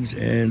dogs,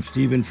 and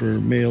Stephen for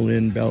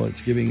mail-in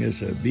ballots, giving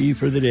us a B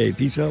for the day.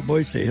 Peace out,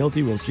 boys. Stay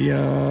healthy. We'll see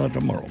ya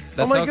tomorrow.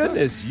 Oh, my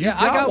goodness. You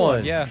I got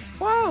one. Yeah.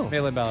 Wow.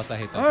 Mail-in ballots. I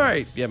hate those. All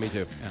right. Yeah, me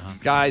too.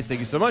 Guys, thank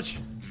you so much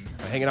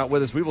for hanging out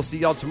with us. We will see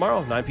y'all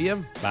tomorrow, 9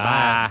 p.m.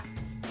 Bye.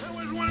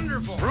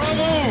 Wonderful. Bravo!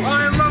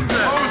 I love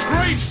that. Oh, it was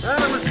great. Well,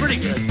 it was pretty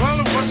good. Well,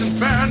 it wasn't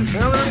bad.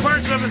 Well, there were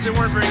parts of it that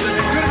weren't very good.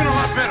 It could have been a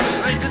lot better.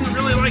 I didn't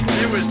really like it.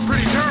 It was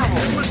pretty terrible.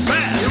 It was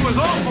bad. It was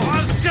awful.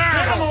 It was terrible.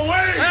 Get him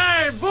away!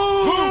 Hey,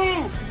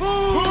 boo!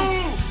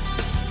 Boo!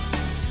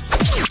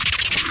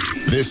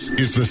 This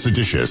is the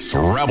seditious,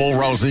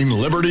 rabble-rousing,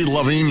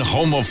 liberty-loving,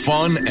 home of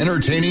fun,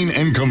 entertaining,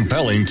 and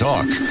compelling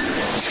talk.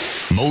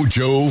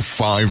 Mojo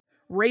 5.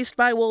 Raised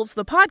by Wolves,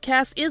 the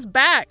podcast, is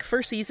back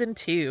for Season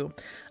 2.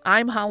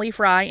 I'm Holly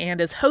Fry,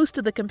 and as host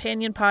of the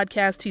companion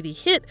podcast to the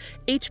hit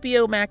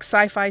HBO Max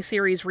sci-fi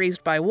series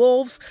Raised by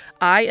Wolves,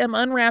 I am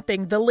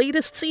unwrapping the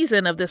latest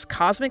season of this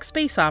cosmic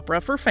space opera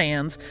for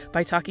fans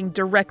by talking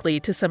directly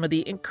to some of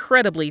the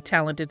incredibly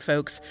talented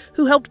folks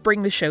who helped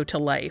bring the show to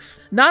life.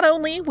 Not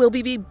only will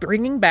we be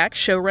bringing back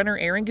showrunner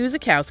Aaron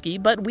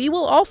Guzikowski, but we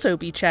will also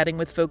be chatting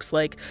with folks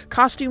like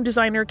costume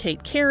designer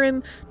Kate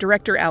Karen,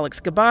 director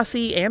Alex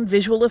Gabassi, and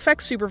visual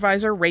effects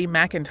supervisor Ray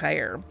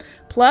McIntyre.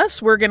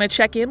 Plus, we're going to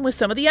check in with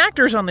some of the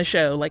actors on the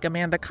show, like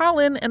Amanda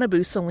Collin and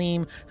Abu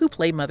Salim, who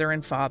play mother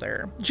and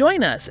father.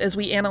 Join us as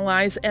we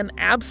analyze an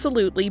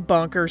absolutely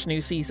bonkers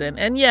new season.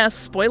 And yes,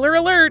 spoiler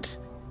alert,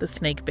 the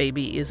snake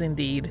baby is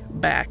indeed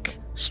back.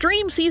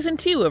 Stream Season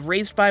 2 of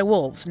Raised by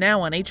Wolves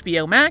now on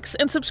HBO Max,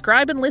 and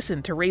subscribe and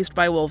listen to Raised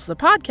by Wolves the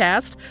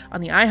podcast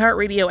on the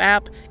iHeartRadio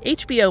app,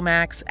 HBO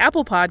Max,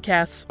 Apple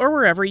Podcasts, or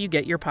wherever you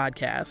get your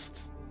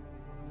podcasts.